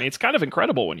technology. I mean, it's kind of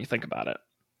incredible when you think about it.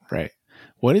 Right.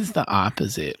 What is the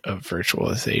opposite of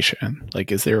virtualization?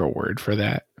 Like, is there a word for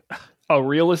that? A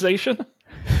realization?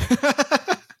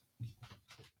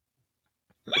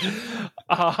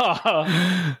 That's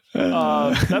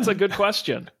a good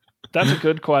question. I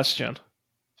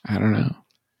don't know.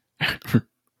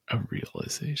 A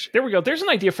realization. There we go. There's an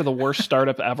idea for the worst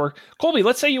startup ever. Colby,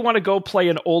 let's say you want to go play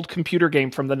an old computer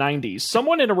game from the 90s.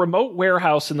 Someone in a remote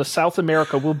warehouse in the South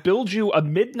America will build you a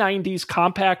mid-90s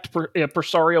compact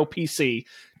Presario PC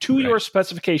to your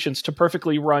specifications to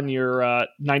perfectly run your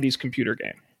 90s computer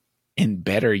game. And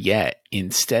better yet,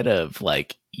 instead of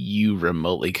like you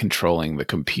remotely controlling the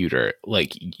computer,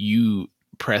 like you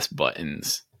press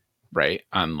buttons, right,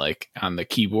 on the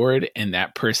keyboard, and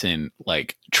that person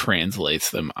like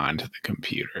translates them onto the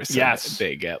computer. So yes,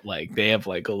 they get they have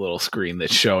like a little screen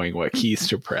that's showing what keys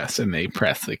to press, and they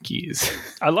press the keys.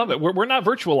 I love it. We're not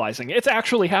virtualizing it. It's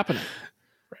actually happening.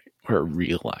 Right. We're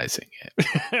realizing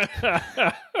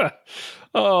it.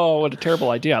 Oh, what a terrible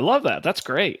idea. I love that. That's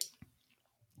great.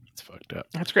 It's fucked up.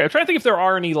 That's great. I'm trying to think if there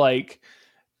are any like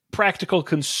practical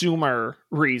consumer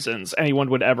reasons anyone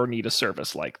would ever need a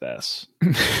service like this.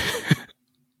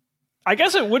 I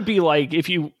guess it would be like if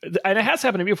you, and it has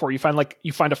happened to me before, you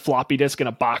find a floppy disk in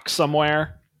a box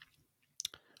somewhere.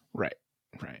 Right.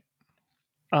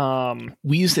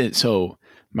 We used it. So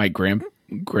my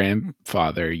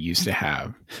grandfather used to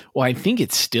have, well, I think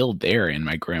it's still there in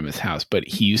my grandma's house, but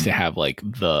he used to have like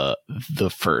the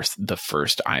first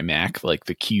iMac, like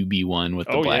the QB one with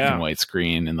the black and white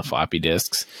screen and the floppy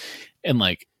disks. And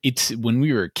like, it's when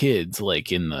we were kids,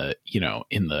 like in the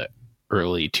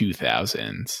early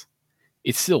 2000s,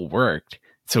 it still worked.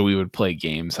 So we would play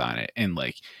games on it, and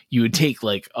like you would take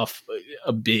like a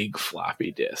big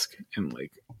floppy disk and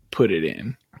like put it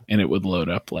in, and it would load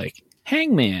up like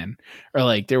Hangman. Or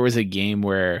like there was a game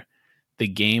where the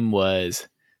game was,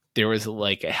 there was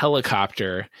like a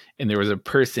helicopter and there was a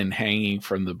person hanging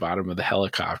from the bottom of the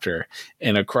helicopter,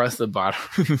 and across the bottom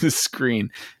of the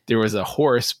screen there was a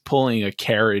horse pulling a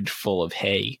carriage full of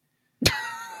hay.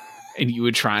 And you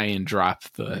would try and drop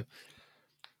the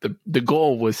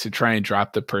goal was to try and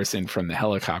drop the person from the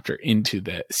helicopter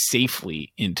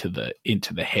safely into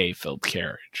the hay filled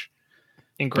carriage.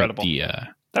 Incredible.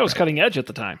 That was cutting edge at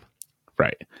the time.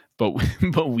 Right.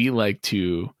 But we like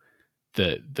to,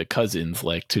 the cousins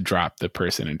like to drop the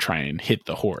person and try and hit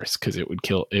the horse, because it would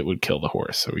kill the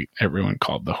horse. So everyone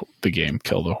called the game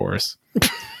Kill the Horse.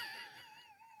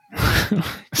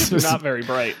 They're not very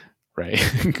bright. Right.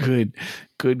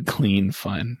 Good, clean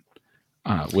fun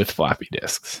with floppy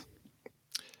disks.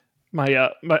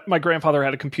 My grandfather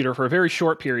had a computer for a very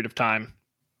short period of time.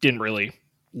 Didn't really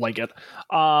like it.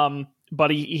 But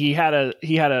he had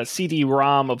a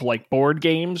CD-ROM of like board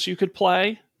games you could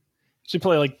play. So you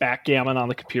play like backgammon on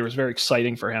the computer. It was very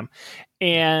exciting for him.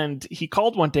 And he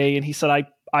called one day and he said,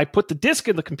 I put the disc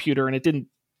in the computer and it didn't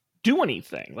do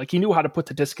anything. Like he knew how to put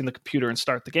the disc in the computer and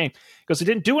start the game, because it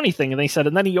didn't do anything. And they said,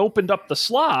 and then he opened up the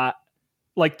slot,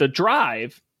 like the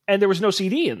drive, and there was no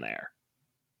CD in there.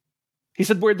 He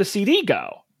said, where'd the CD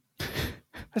go?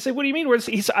 I said, what do you mean?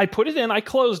 He said, I put it in, I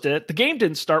closed it, the game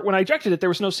didn't start. When I ejected it, there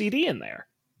was no CD in there.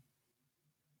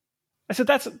 I said,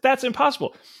 that's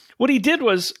impossible. what he did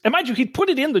was, and mind you, he'd put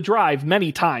it in the drive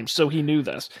many times, so he knew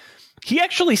this. He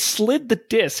actually slid the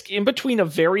disk in between a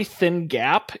very thin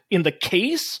gap in the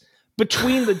case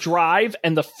between the drive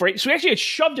and the frame. So he actually had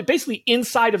shoved it basically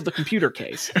inside of the computer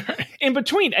case in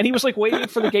between. And he was like waiting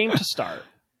for the game to start.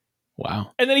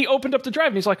 Wow. And then he opened up the drive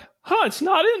and he's like, it's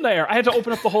not in there. I had to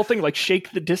open up the whole thing, like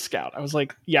shake the disk out. I was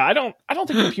like, yeah, I don't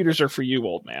think computers are for you,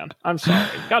 old man. I'm sorry.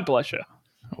 God bless you.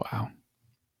 Wow.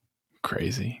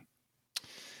 Crazy.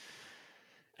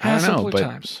 I don't know, but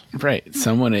times. Right.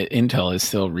 Someone at Intel is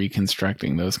still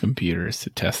reconstructing those computers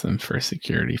to test them for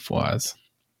security flaws.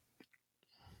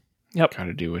 Yep. Got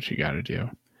to do what you got to do.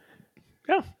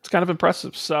 Yeah, it's kind of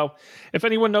impressive. So if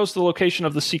anyone knows the location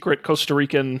of the secret Costa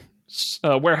Rican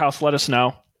warehouse, let us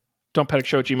know.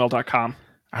 don'tpanicshow@gmail.com.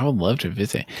 I would love to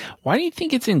visit. Why do you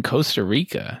think it's in Costa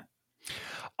Rica?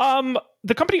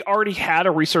 The company already had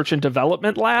a research and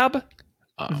development lab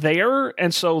there,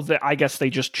 and so I guess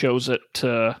they just chose it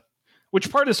to...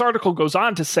 Which part of this article goes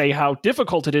on to say how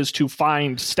difficult it is to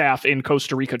find staff in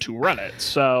Costa Rica to run it.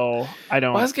 So I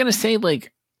don't... Well, I was going to say,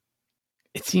 like,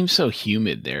 it seems so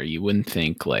humid there. You wouldn't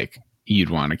think, like, you'd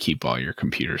want to keep all your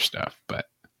computer stuff, but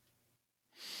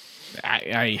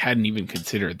I hadn't even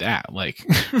considered that. Like,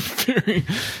 very,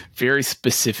 very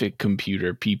specific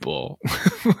computer people.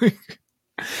 Like,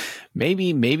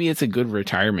 maybe it's a good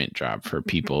retirement job for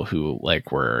people who, like,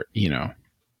 were, you know,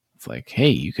 it's like, hey,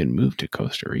 you can move to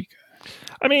Costa Rica.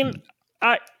 I mean,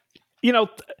 oh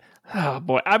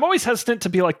boy, I'm always hesitant to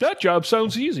be like, that job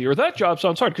sounds easy or that job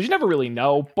sounds hard, because you never really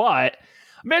know. But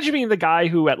imagine being the guy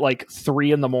who at like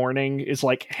 3 a.m. is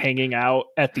like hanging out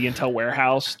at the Intel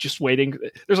warehouse, just waiting.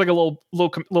 There's like a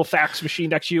little fax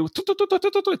machine next to you.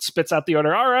 It spits out the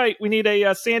order. All right, we need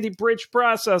a Sandy Bridge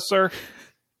processor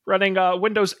running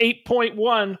Windows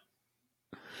 8.1.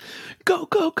 Go.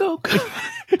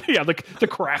 Yeah, the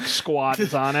crack squad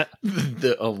is on it.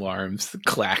 The alarms, the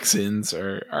klaxons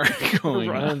are going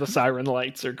on. The siren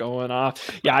lights are going off.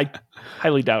 Yeah, I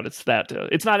highly doubt it's that.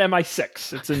 It's not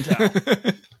MI6. It's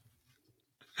Intel.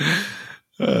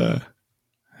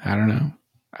 I don't know.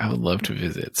 I would love to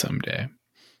visit someday.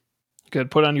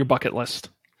 Good. Put it on your bucket list.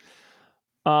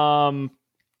 All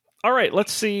right.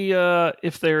 Let's see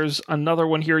if there's another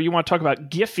one here. You want to talk about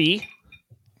Giphy?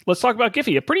 Let's talk about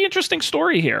Giphy. A pretty interesting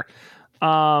story here.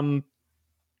 The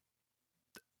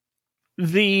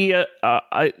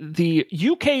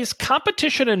UK's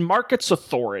Competition and Markets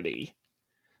Authority,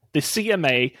 the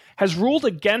CMA, has ruled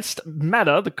against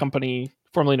Meta, the company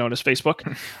formerly known as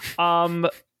Facebook,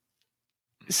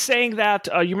 saying that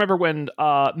you remember when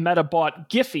Meta bought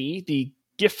Giphy, the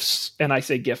GIFs, and I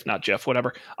say GIF, not GIF,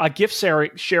 whatever, GIF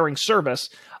sharing service.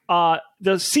 The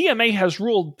CMA has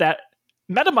ruled that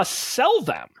Meta must sell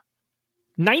them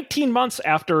 19 months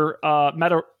after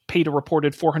Meta paid a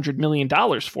reported $400 million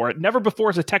for it. Never before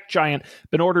has a tech giant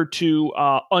been ordered to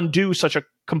undo such a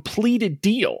completed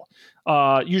deal.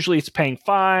 Usually it's paying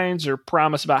fines or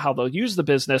promise about how they'll use the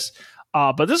business.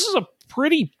 But this is a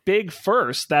pretty big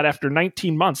first that after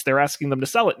 19 months, they're asking them to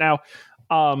sell it. Now,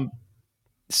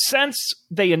 since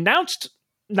they announced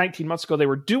 19 months ago they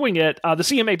were doing it, the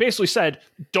CMA basically said,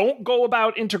 don't go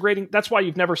about integrating. That's why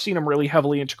you've never seen them really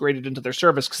heavily integrated into their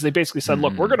service, because they basically said,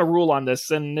 look, we're going to rule on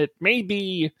this, and it may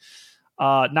be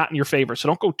not in your favor, so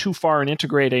don't go too far in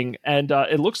integrating. And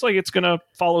it looks like it's going to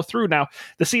follow through. Now,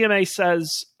 the CMA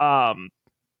says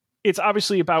it's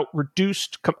obviously about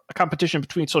reduced competition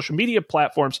between social media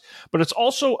platforms, but it's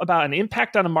also about an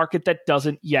impact on a market that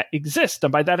doesn't yet exist.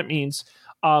 And by that it means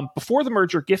before the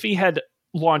merger, Giphy had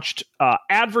launched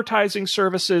advertising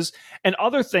services and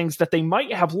other things that they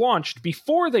might have launched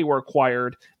before they were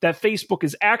acquired that Facebook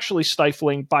is actually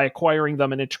stifling by acquiring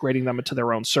them and integrating them into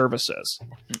their own services.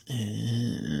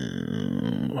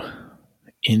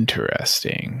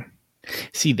 Interesting.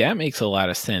 See, that makes a lot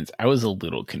of sense. I was a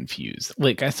little confused.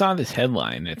 Like, I saw this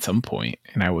headline at some point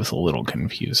and I was a little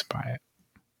confused by it.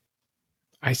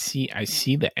 I see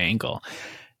the angle.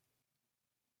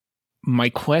 My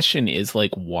question is, like,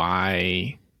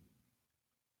 why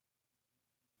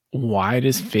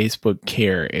does Facebook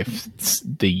care if it's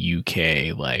the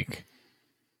UK, like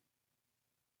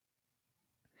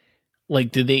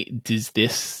does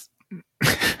this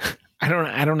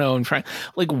I don't know. I'm trying,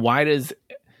 like, why does,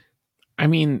 I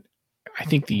mean, I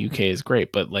think the UK is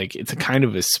great, but like, it's a kind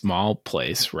of a small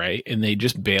place, right? And they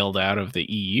just bailed out of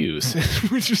the EU,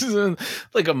 which is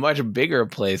like a much bigger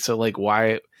place. So like,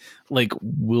 why, like,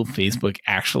 will Facebook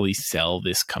actually sell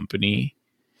this company?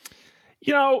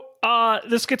 You know,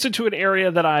 this gets into an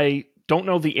area that I don't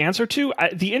know the answer to.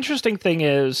 The interesting thing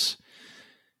is,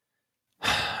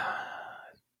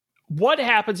 what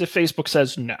happens if Facebook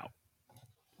says no?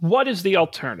 what is the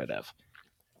alternative?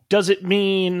 Does it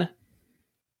mean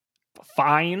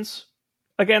fines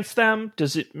against them?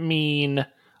 Does it mean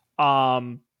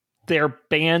they're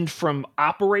banned from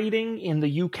operating in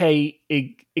the UK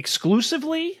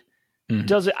exclusively? Mm-hmm.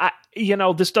 Does it?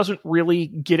 This doesn't really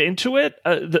get into it.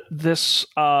 This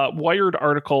Wired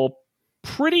article,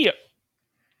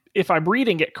 if I'm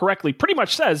reading it correctly, pretty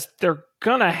much says they're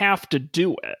gonna have to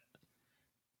do it.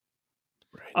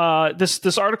 Right.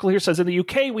 This article here says, in the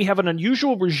UK, we have an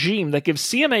unusual regime that gives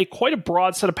CMA quite a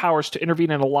broad set of powers to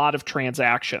intervene in a lot of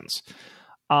transactions.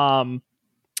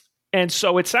 And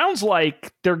so it sounds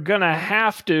like they're going to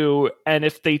have to, and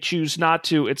if they choose not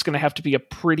to, it's going to have to be a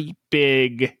pretty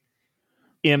big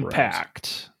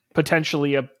impact. Right.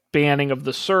 Potentially a banning of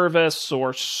the service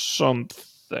or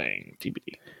something.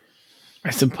 TBD.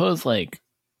 I suppose,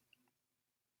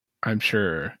 I'm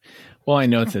sure... Well, I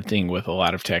know it's a thing with a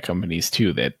lot of tech companies,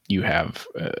 too, that you have...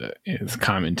 it's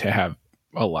common to have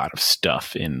a lot of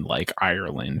stuff in,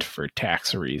 Ireland for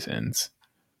tax reasons.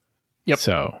 Yep.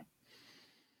 So...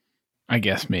 I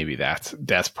guess maybe that's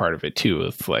part of it too.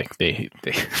 It's like they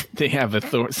have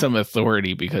some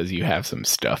authority because you have some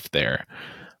stuff there.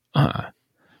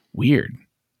 Weird,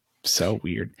 so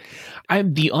weird.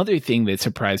 The other thing that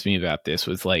surprised me about this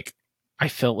was I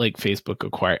felt like Facebook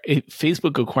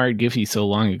acquired Giphy so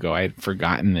long ago. I had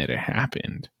forgotten that it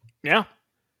happened. Yeah,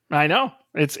 I know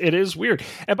it is weird.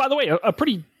 And by the way, a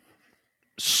pretty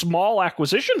small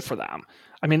acquisition for them.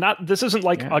 I mean, this isn't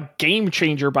a game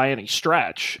changer by any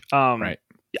stretch. Right.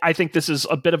 I think this is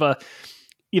a bit of a,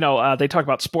 they talk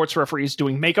about sports referees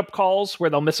doing makeup calls where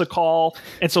they'll miss a call.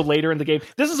 And so later in the game,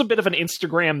 this is a bit of an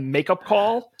Instagram makeup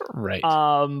call. Right.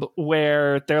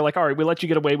 Where they're like, all right, we let you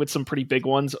get away with some pretty big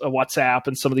ones, WhatsApp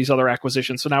and some of these other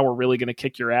acquisitions. So now we're really going to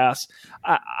kick your ass.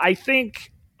 I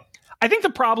think the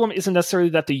problem isn't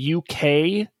necessarily that the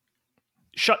UK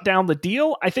shut down the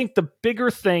deal. I think the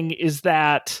bigger thing is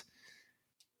that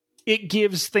it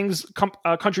gives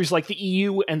countries like the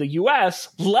EU and the US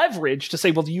leverage to say,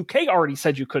 well, the UK already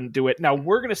said you couldn't do it. Now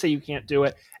we're going to say you can't do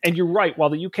it. And you're right. While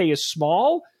the UK is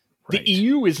small, right, the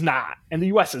EU is not, and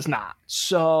the US is not.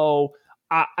 So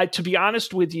to be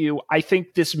honest with you, I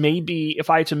think this may be, if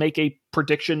I had to make a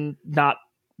prediction, not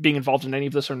being involved in any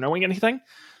of this or knowing anything,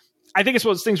 I think it's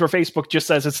one of those things where Facebook just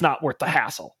says it's not worth the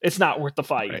hassle. It's not worth the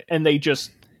fight. Right. And they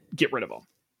just get rid of them.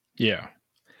 Yeah.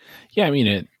 Yeah. I mean,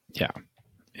 it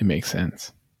makes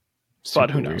sense. Super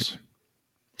but who knows? Weird.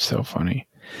 So funny.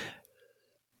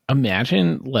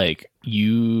 Imagine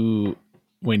you,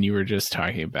 when you were just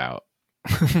talking about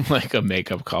a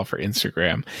makeup call for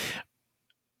Instagram,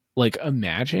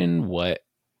 imagine what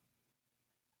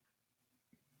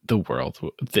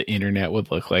the internet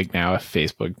would look like now if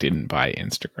Facebook didn't buy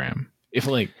Instagram.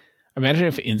 Imagine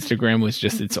if Instagram was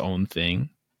just its own thing.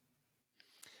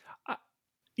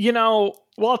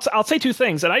 Well, I'll say two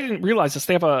things, and I didn't realize this.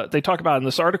 They talk about it in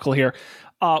this article here.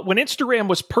 When Instagram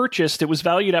was purchased, it was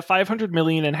valued at $500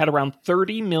 million and had around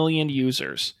 30 million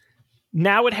users.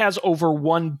 Now it has over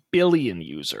 1 billion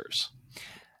users.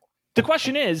 The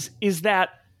question is that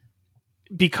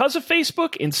because of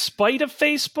Facebook, in spite of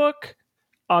Facebook,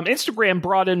 Instagram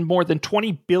brought in more than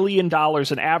 $20 billion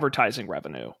in advertising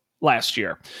revenue last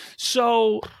year.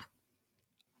 So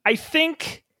I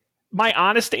think my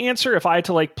honest answer, if I had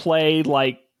to play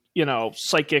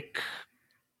psychic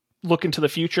look into the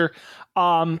future,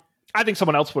 I think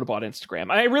someone else would have bought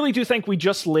Instagram. I really do think we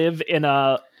just live in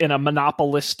a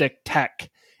monopolistic tech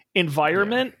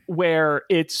environment where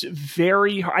it's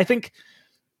very hard. I think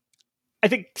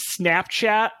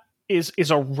Snapchat is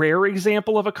a rare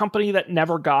example of a company that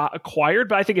never got acquired.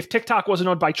 But I think if TikTok wasn't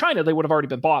owned by China, they would have already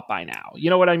been bought by now. You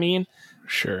know what I mean?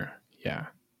 Sure. Yeah.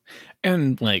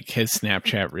 And has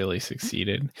Snapchat really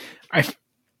succeeded? I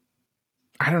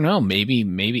don't know. Maybe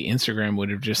Instagram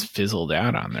would have just fizzled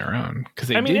out on their own.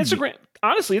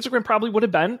 Instagram probably would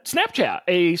have been Snapchat,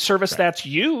 a service that's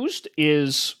used,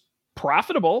 is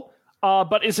profitable,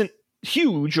 but isn't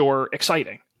huge or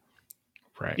exciting.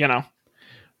 Right.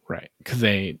 Right. Because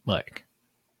I'm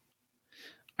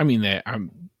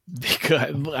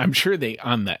sure they,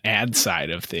 on the ad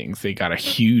side of things, they got a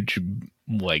huge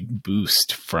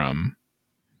boost from,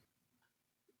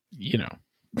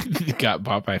 got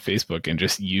bought by Facebook and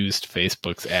just used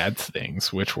Facebook's ads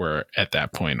things, which were at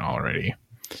that point already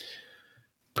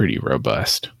pretty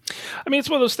robust. I mean, it's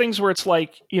one of those things where it's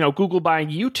Google buying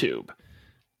YouTube,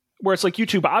 where it's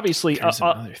YouTube, obviously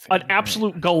an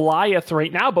absolute Goliath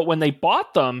right now. But when they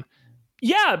bought them,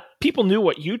 people knew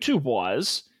what YouTube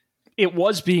was. It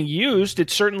was being used. It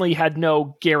certainly had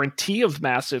no guarantee of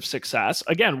massive success.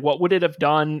 Again, what would it have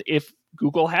done if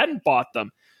Google hadn't bought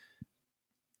them?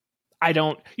 I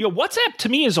don't, WhatsApp to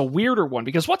me is a weirder one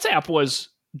because WhatsApp was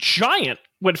giant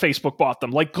when Facebook bought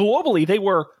them. Like globally, they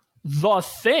were the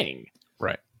thing.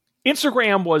 Right.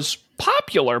 Instagram was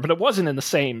popular, but it wasn't in the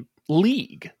same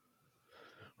league.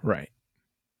 Right.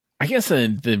 I guess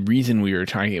the reason we were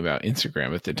talking about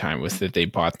Instagram at the time was that they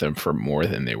bought them for more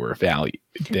than they were valued,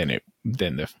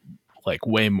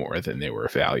 way more than they were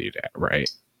valued at,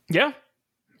 right? Yeah.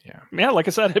 Yeah. Yeah, like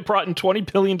I said, it brought in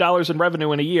 $20 billion in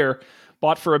revenue in a year,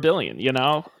 bought for $1 billion,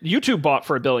 YouTube bought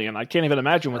for $1 billion. I can't even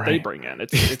imagine what they bring in.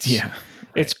 It's yeah.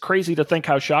 It's crazy to think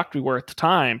how shocked we were at the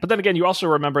time. But then again, you also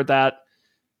remember that,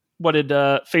 what did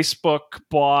Facebook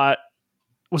bought?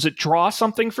 Was it Draw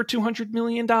something for $200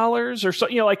 million or so?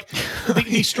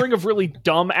 The string of really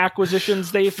dumb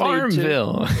acquisitions they've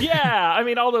Farmville. made. Yeah, I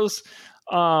mean all those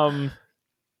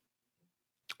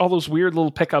weird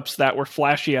little pickups that were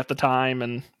flashy at the time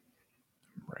and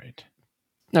right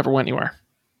never went anywhere.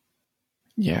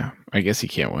 Yeah, I guess you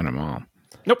can't win them all.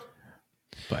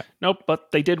 Nope,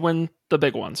 but they did win the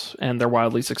big ones, and they're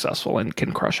wildly successful and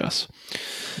can crush us.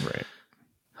 Right.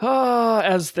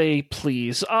 As they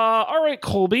please. All right,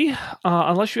 Colby.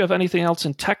 Unless you have anything else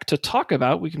in tech to talk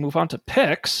about, we can move on to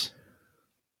picks.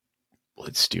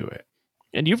 Let's do it.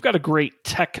 And you've got a great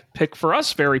tech pick for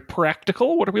us. Very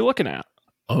practical. What are we looking at?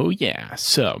 Oh, yeah.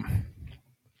 So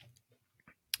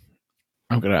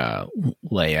I'm going to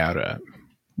lay out a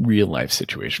real life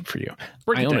situation for you.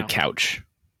 I own a couch.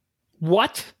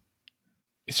 What?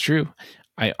 It's true.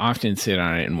 I often sit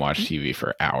on it and watch TV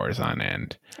for hours on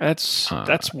end. That's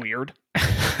weird.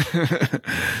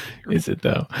 Is it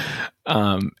though?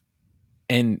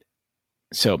 And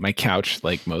so my couch,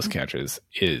 like most couches,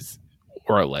 I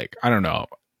don't know.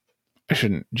 I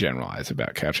shouldn't generalize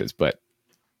about couches, but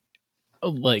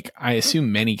I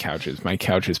assume many couches, my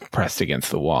couch is pressed against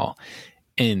the wall,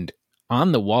 and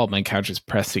on the wall, my couch is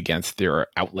pressed against their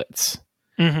outlets.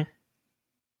 Mm-hmm.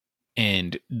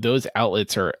 And those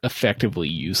outlets are effectively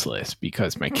useless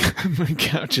because my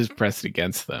couch is pressed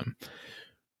against them.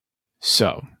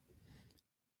 So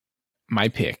my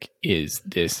pick is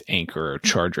this Anker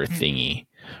charger thingy,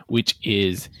 which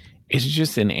it's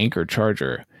just an Anker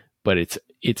charger, but it's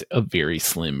a very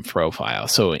slim profile.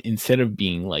 So instead of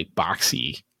being like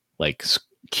boxy, like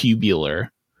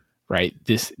cubular, right?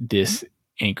 This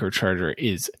Anker charger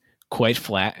is quite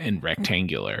flat and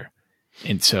rectangular.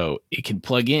 And so it can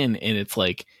plug in, and it's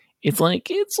like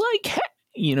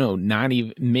not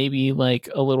even, maybe like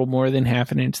a little more than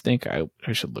half an inch thick. I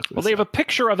should look. Well, they have a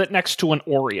picture of it next to an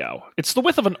Oreo. It's the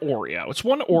width of an Oreo. It's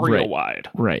one Oreo wide.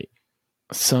 Right.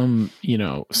 Some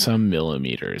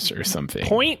millimeters or something.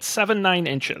 0.79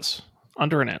 inches,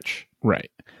 under an inch. Right.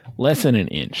 Less than an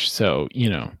inch. So,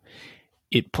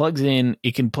 it plugs in,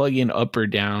 it can plug in up or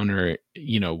down or,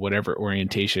 whatever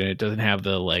orientation. It doesn't have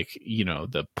the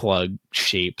the plug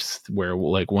shapes where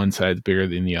like one side's bigger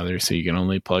than the other. So you can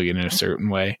only plug in a certain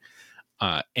way.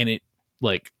 And it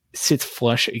sits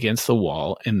flush against the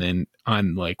wall. And then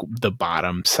on like the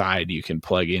bottom side, you can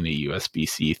plug in a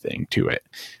USB-C thing to it.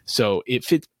 So it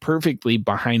fits perfectly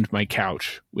behind my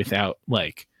couch without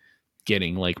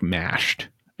getting mashed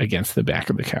against the back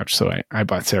of the couch. So I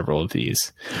bought several of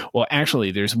these. Well,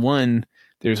 actually there's also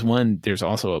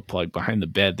a plug behind the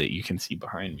bed that you can see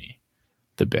behind me,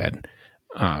 the bed.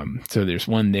 So there's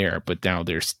one there, but now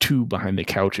there's two behind the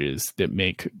couches that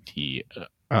make the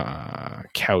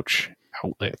couch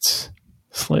outlets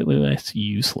slightly less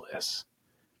useless.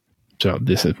 So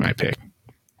this is my pick.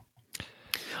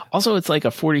 Also, it's like a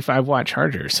 45-watt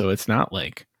charger, so it's not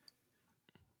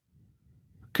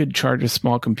could charge a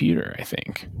small computer, I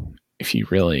think, if you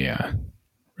really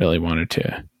wanted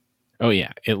to. Oh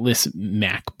yeah, it lists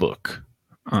MacBook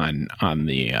on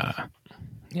the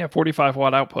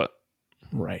 45-watt output.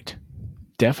 Right.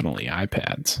 Definitely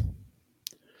iPads.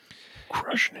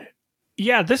 Crushing it.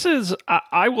 Yeah, this is,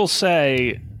 I will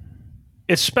say,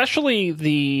 especially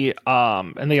the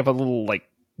and they have a little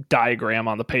diagram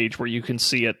on the page where you can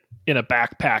see it in a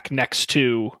backpack next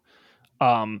to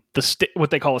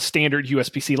what they call a standard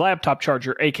USB-C laptop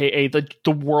charger, aka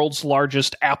the world's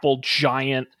largest Apple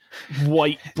giant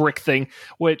white brick thing,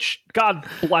 which, God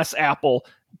bless Apple,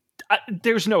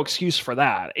 there's no excuse for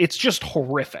that. It's just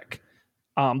horrific.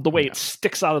 The way it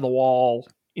sticks out of the wall,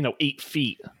 8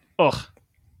 feet. Ugh.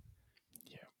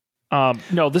 Yeah.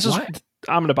 No, this is.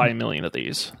 I'm going to buy 1 million of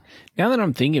these. Now that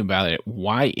I'm thinking about it,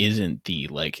 why isn't the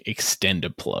extend a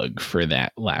plug for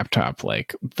that laptop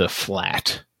the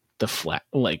flat, a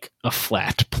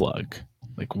flat plug?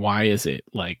 Why is it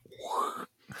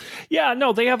Yeah,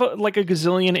 no, they have a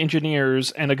gazillion engineers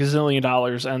and a gazillion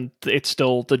dollars, and it's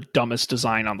still the dumbest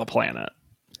design on the planet.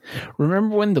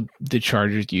 Remember when the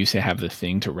Chargers used to have the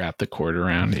thing to wrap the cord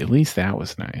around? At least that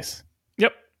was nice.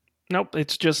 Yep. Nope.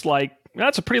 It's just like,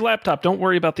 that's a pretty laptop. Don't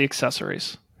worry about the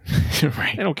accessories.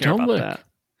 Right. They don't care about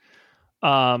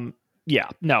that. Yeah.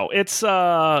 No, it's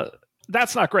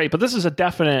that's not great, but this is a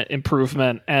definite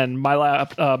improvement, and my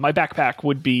backpack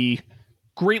would be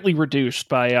greatly reduced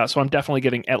by so I'm definitely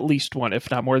getting at least one, if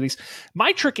not more of these.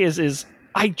 My trick is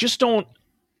I just don't.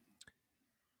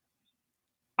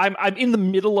 I'm in the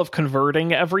middle of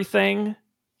converting everything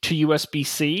to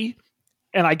USB-C,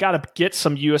 and I got to get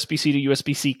some USB-C to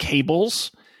USB-C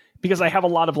cables because I have a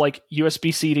lot of like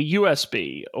USB-C to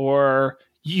USB or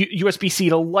USB-C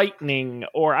to Lightning,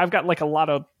 or I've got like a lot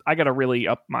of. I got to really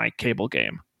up my cable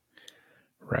game.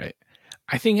 Right.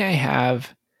 I think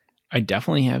I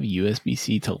definitely have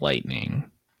USB-C to Lightning,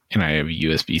 and I have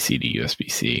USB-C to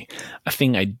USB-C. A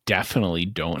thing I definitely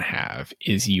don't have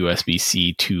is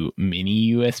USB-C to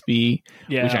mini USB,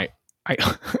 which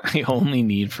I only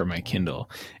need for my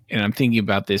Kindle. And I'm thinking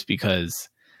about this because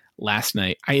last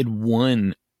night I had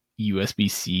one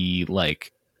USB-C I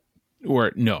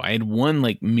had one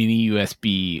like mini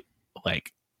USB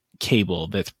like cable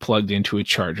that's plugged into a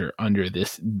charger under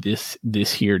this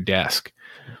here desk.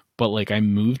 But like I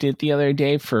moved it the other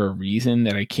day for a reason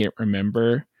that I can't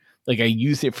remember. Like I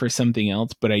used it for something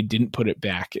else, but I didn't put it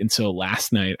back. And so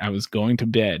last night I was going to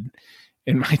bed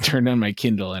and I turned on my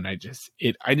Kindle and I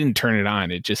didn't turn it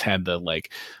on. It just had the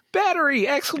like battery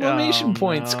exclamation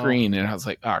point screen. And I was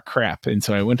like, oh crap. And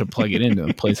so I went to plug it into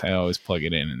the place I always plug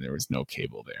it in, and there was no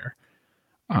cable there.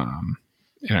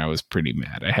 And I was pretty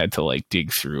mad. I had to like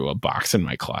dig through a box in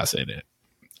my closet at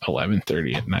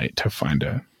 11:30 at night to find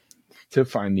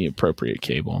the appropriate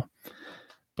cable.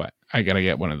 But I got to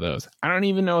get one of those. I don't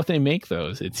even know if they make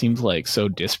those. It seems like so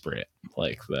disparate,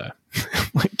 like the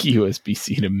like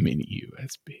USB-C to mini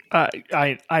USB.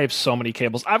 I have so many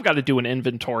cables. I've got to do an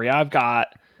inventory. I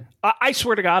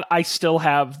swear to God, I still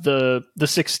have the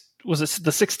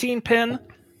 16 pin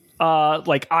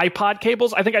like iPod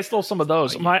cables. I think I still have some of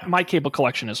those. My cable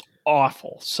collection is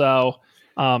awful. So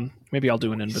maybe I'll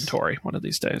do an inventory one of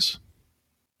these days.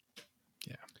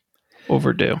 Yeah.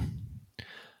 Overdue.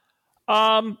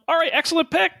 All right,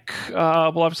 excellent pick. We'll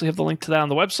obviously have the link to that on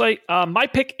the website. My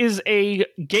pick is a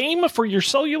game for your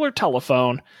cellular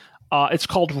telephone. It's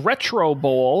called Retro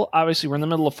Bowl. Obviously, we're in the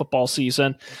middle of football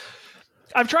season.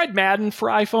 I've tried Madden for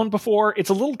iPhone before. It's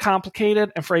a little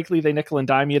complicated, and frankly, they nickel and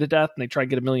dime you to death, and they try to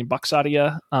get $1 million out of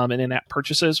you in in-app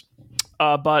purchases.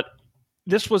 But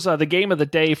this was the game of the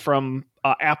day from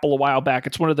Apple a while back.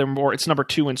 It's one of their it's number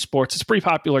 2 in sports. It's a pretty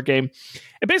popular game.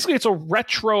 And basically, it's a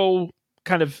retro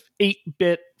kind of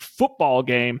 8-bit football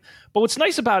game. But what's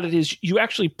nice about it is you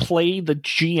actually play the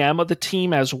GM of the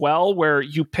team as well, where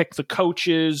you pick the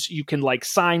coaches, you can like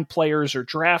sign players or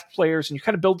draft players, and you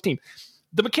kind of build a team.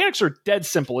 The mechanics are dead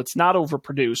simple. It's not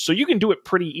overproduced, so you can do it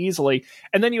pretty easily.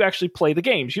 And then you actually play the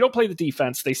games. You don't play the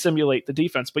defense. They simulate the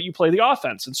defense, but you play the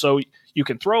offense. And so you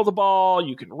can throw the ball,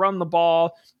 you can run the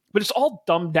ball, but it's all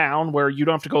dumbed down where you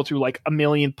don't have to go through like 1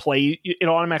 million plays. It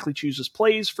automatically chooses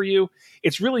plays for you.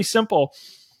 It's really simple.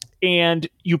 And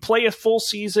you play a full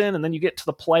season, and then you get to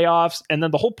the playoffs. And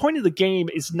then the whole point of the game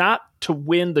is not to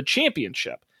win the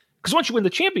championship. Because once you win the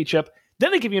championship,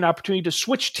 then they give you an opportunity to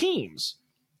switch teams.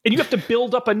 And you have to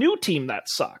build up a new team that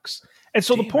sucks. And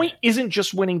so the point isn't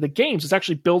just winning the games. It's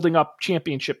actually building up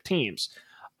championship teams.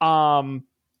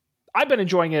 I've been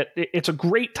enjoying it. It's a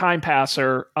great time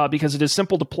passer because it is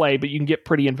simple to play, but you can get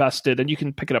pretty invested and you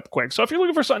can pick it up quick. So if you're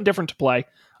looking for something different to play,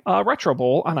 Retro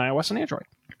Bowl on iOS and Android.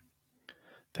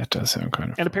 That does sound kind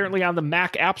of fun. And apparently on the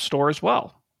Mac App Store as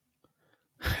well.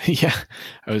 Yeah,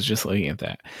 I was just looking at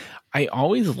that. I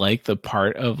always like the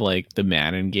part of like the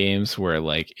Madden games where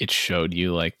like it showed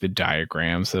you like the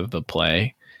diagrams of the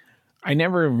play. I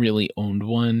never really owned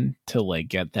one to like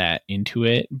get that into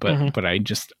it, but I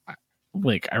just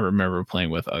like I remember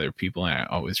playing with other people and I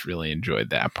always really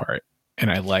enjoyed that part.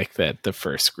 And I like that the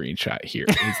first screenshot here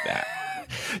is that.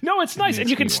 No, it's nice, and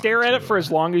you can stare at it for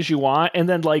as long as you want, and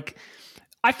then like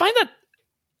I find that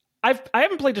I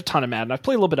haven't played a ton of Madden. I've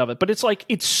played a little bit of it, but it's like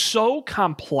it's so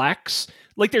complex.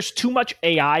 Like there's too much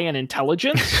AI and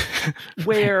intelligence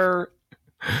where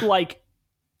like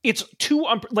it's too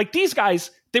like these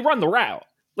guys, they run the route.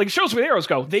 Like it shows where the arrows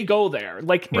go, they go there.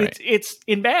 Like it's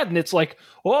in Madden, it's like,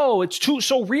 oh, it's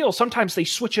so real. Sometimes they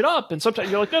switch it up, and sometimes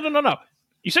you're like, no.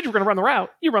 You said you were going to run the route.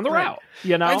 You run the route.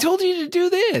 You know, I told you to do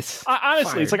this. Honestly,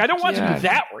 Fired. It's like I don't want it to be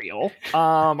that real.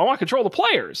 I want to control the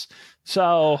players.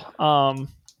 So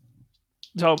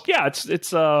yeah, it's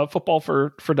football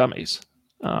for dummies.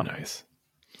 Nice.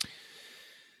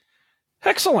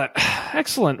 Excellent.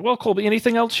 Excellent. Well, Colby,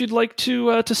 anything else you'd like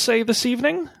to say this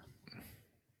evening?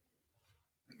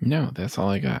 No, that's all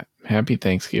I got. Happy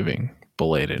Thanksgiving,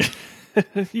 belated.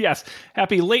 Yes.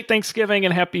 Happy late Thanksgiving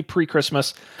and happy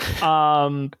pre-Christmas.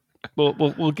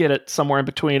 We'll get it somewhere in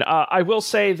between. I will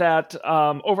say that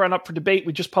over on Up for Debate,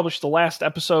 we just published the last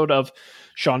episode of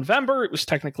Seanvember. It was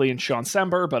technically in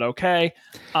Seancember, but okay.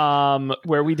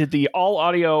 Where we did the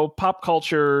all-audio pop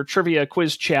culture trivia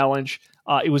quiz challenge.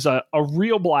 It was a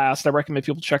real blast. I recommend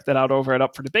people check that out over at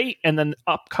Up for Debate. And then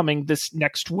upcoming this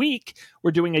next week,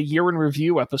 we're doing a year in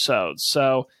review episode.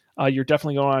 So you're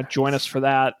definitely going to join us for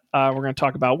that. We're going to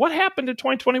talk about what happened in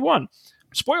 2021.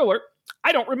 Spoiler,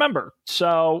 I don't remember.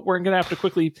 So we're going to have to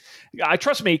quickly,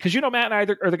 trust me, because Matt and I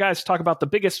are the guys to talk about the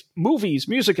biggest movies,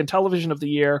 music, and television of the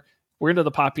year. We're into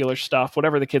the popular stuff,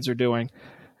 whatever the kids are doing.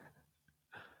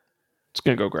 It's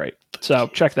going to go great. So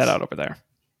check that out over there.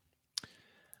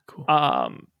 Cool.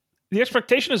 The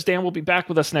expectation is Dan will be back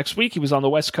with us next week. He was on the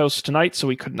West Coast tonight, so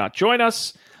he could not join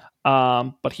us.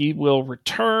 But he will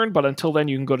return. But until then,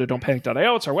 you can go to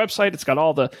don'tpanic.io. It's our website. It's got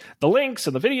all the links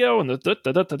and the video and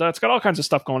it's got all kinds of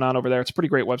stuff going on over there. It's a pretty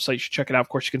great website. You should check it out. Of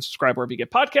course, you can subscribe wherever you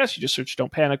get podcasts. You just search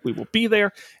Don't Panic. We will be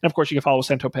there. And of course, you can follow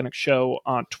us at Don't Panic Show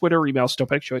on Twitter. Email us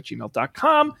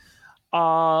don'tpanicshow@gmail.com.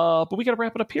 But we got to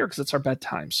wrap it up here because it's our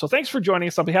bedtime. So thanks for joining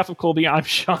us. On behalf of Colby, I'm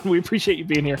Sean. We appreciate you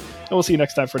being here. And we'll see you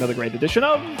next time for another great edition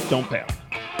of Don't Panic.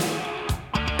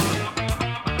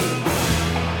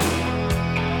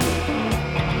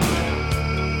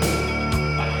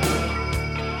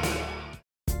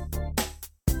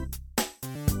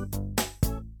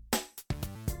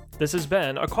 This has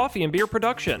been a Coffee and Beer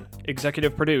production,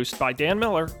 executive produced by Dan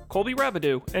Miller, Colby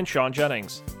Rabideau, and Sean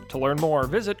Jennings. To learn more,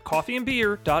 visit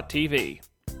coffeeandbeer.tv.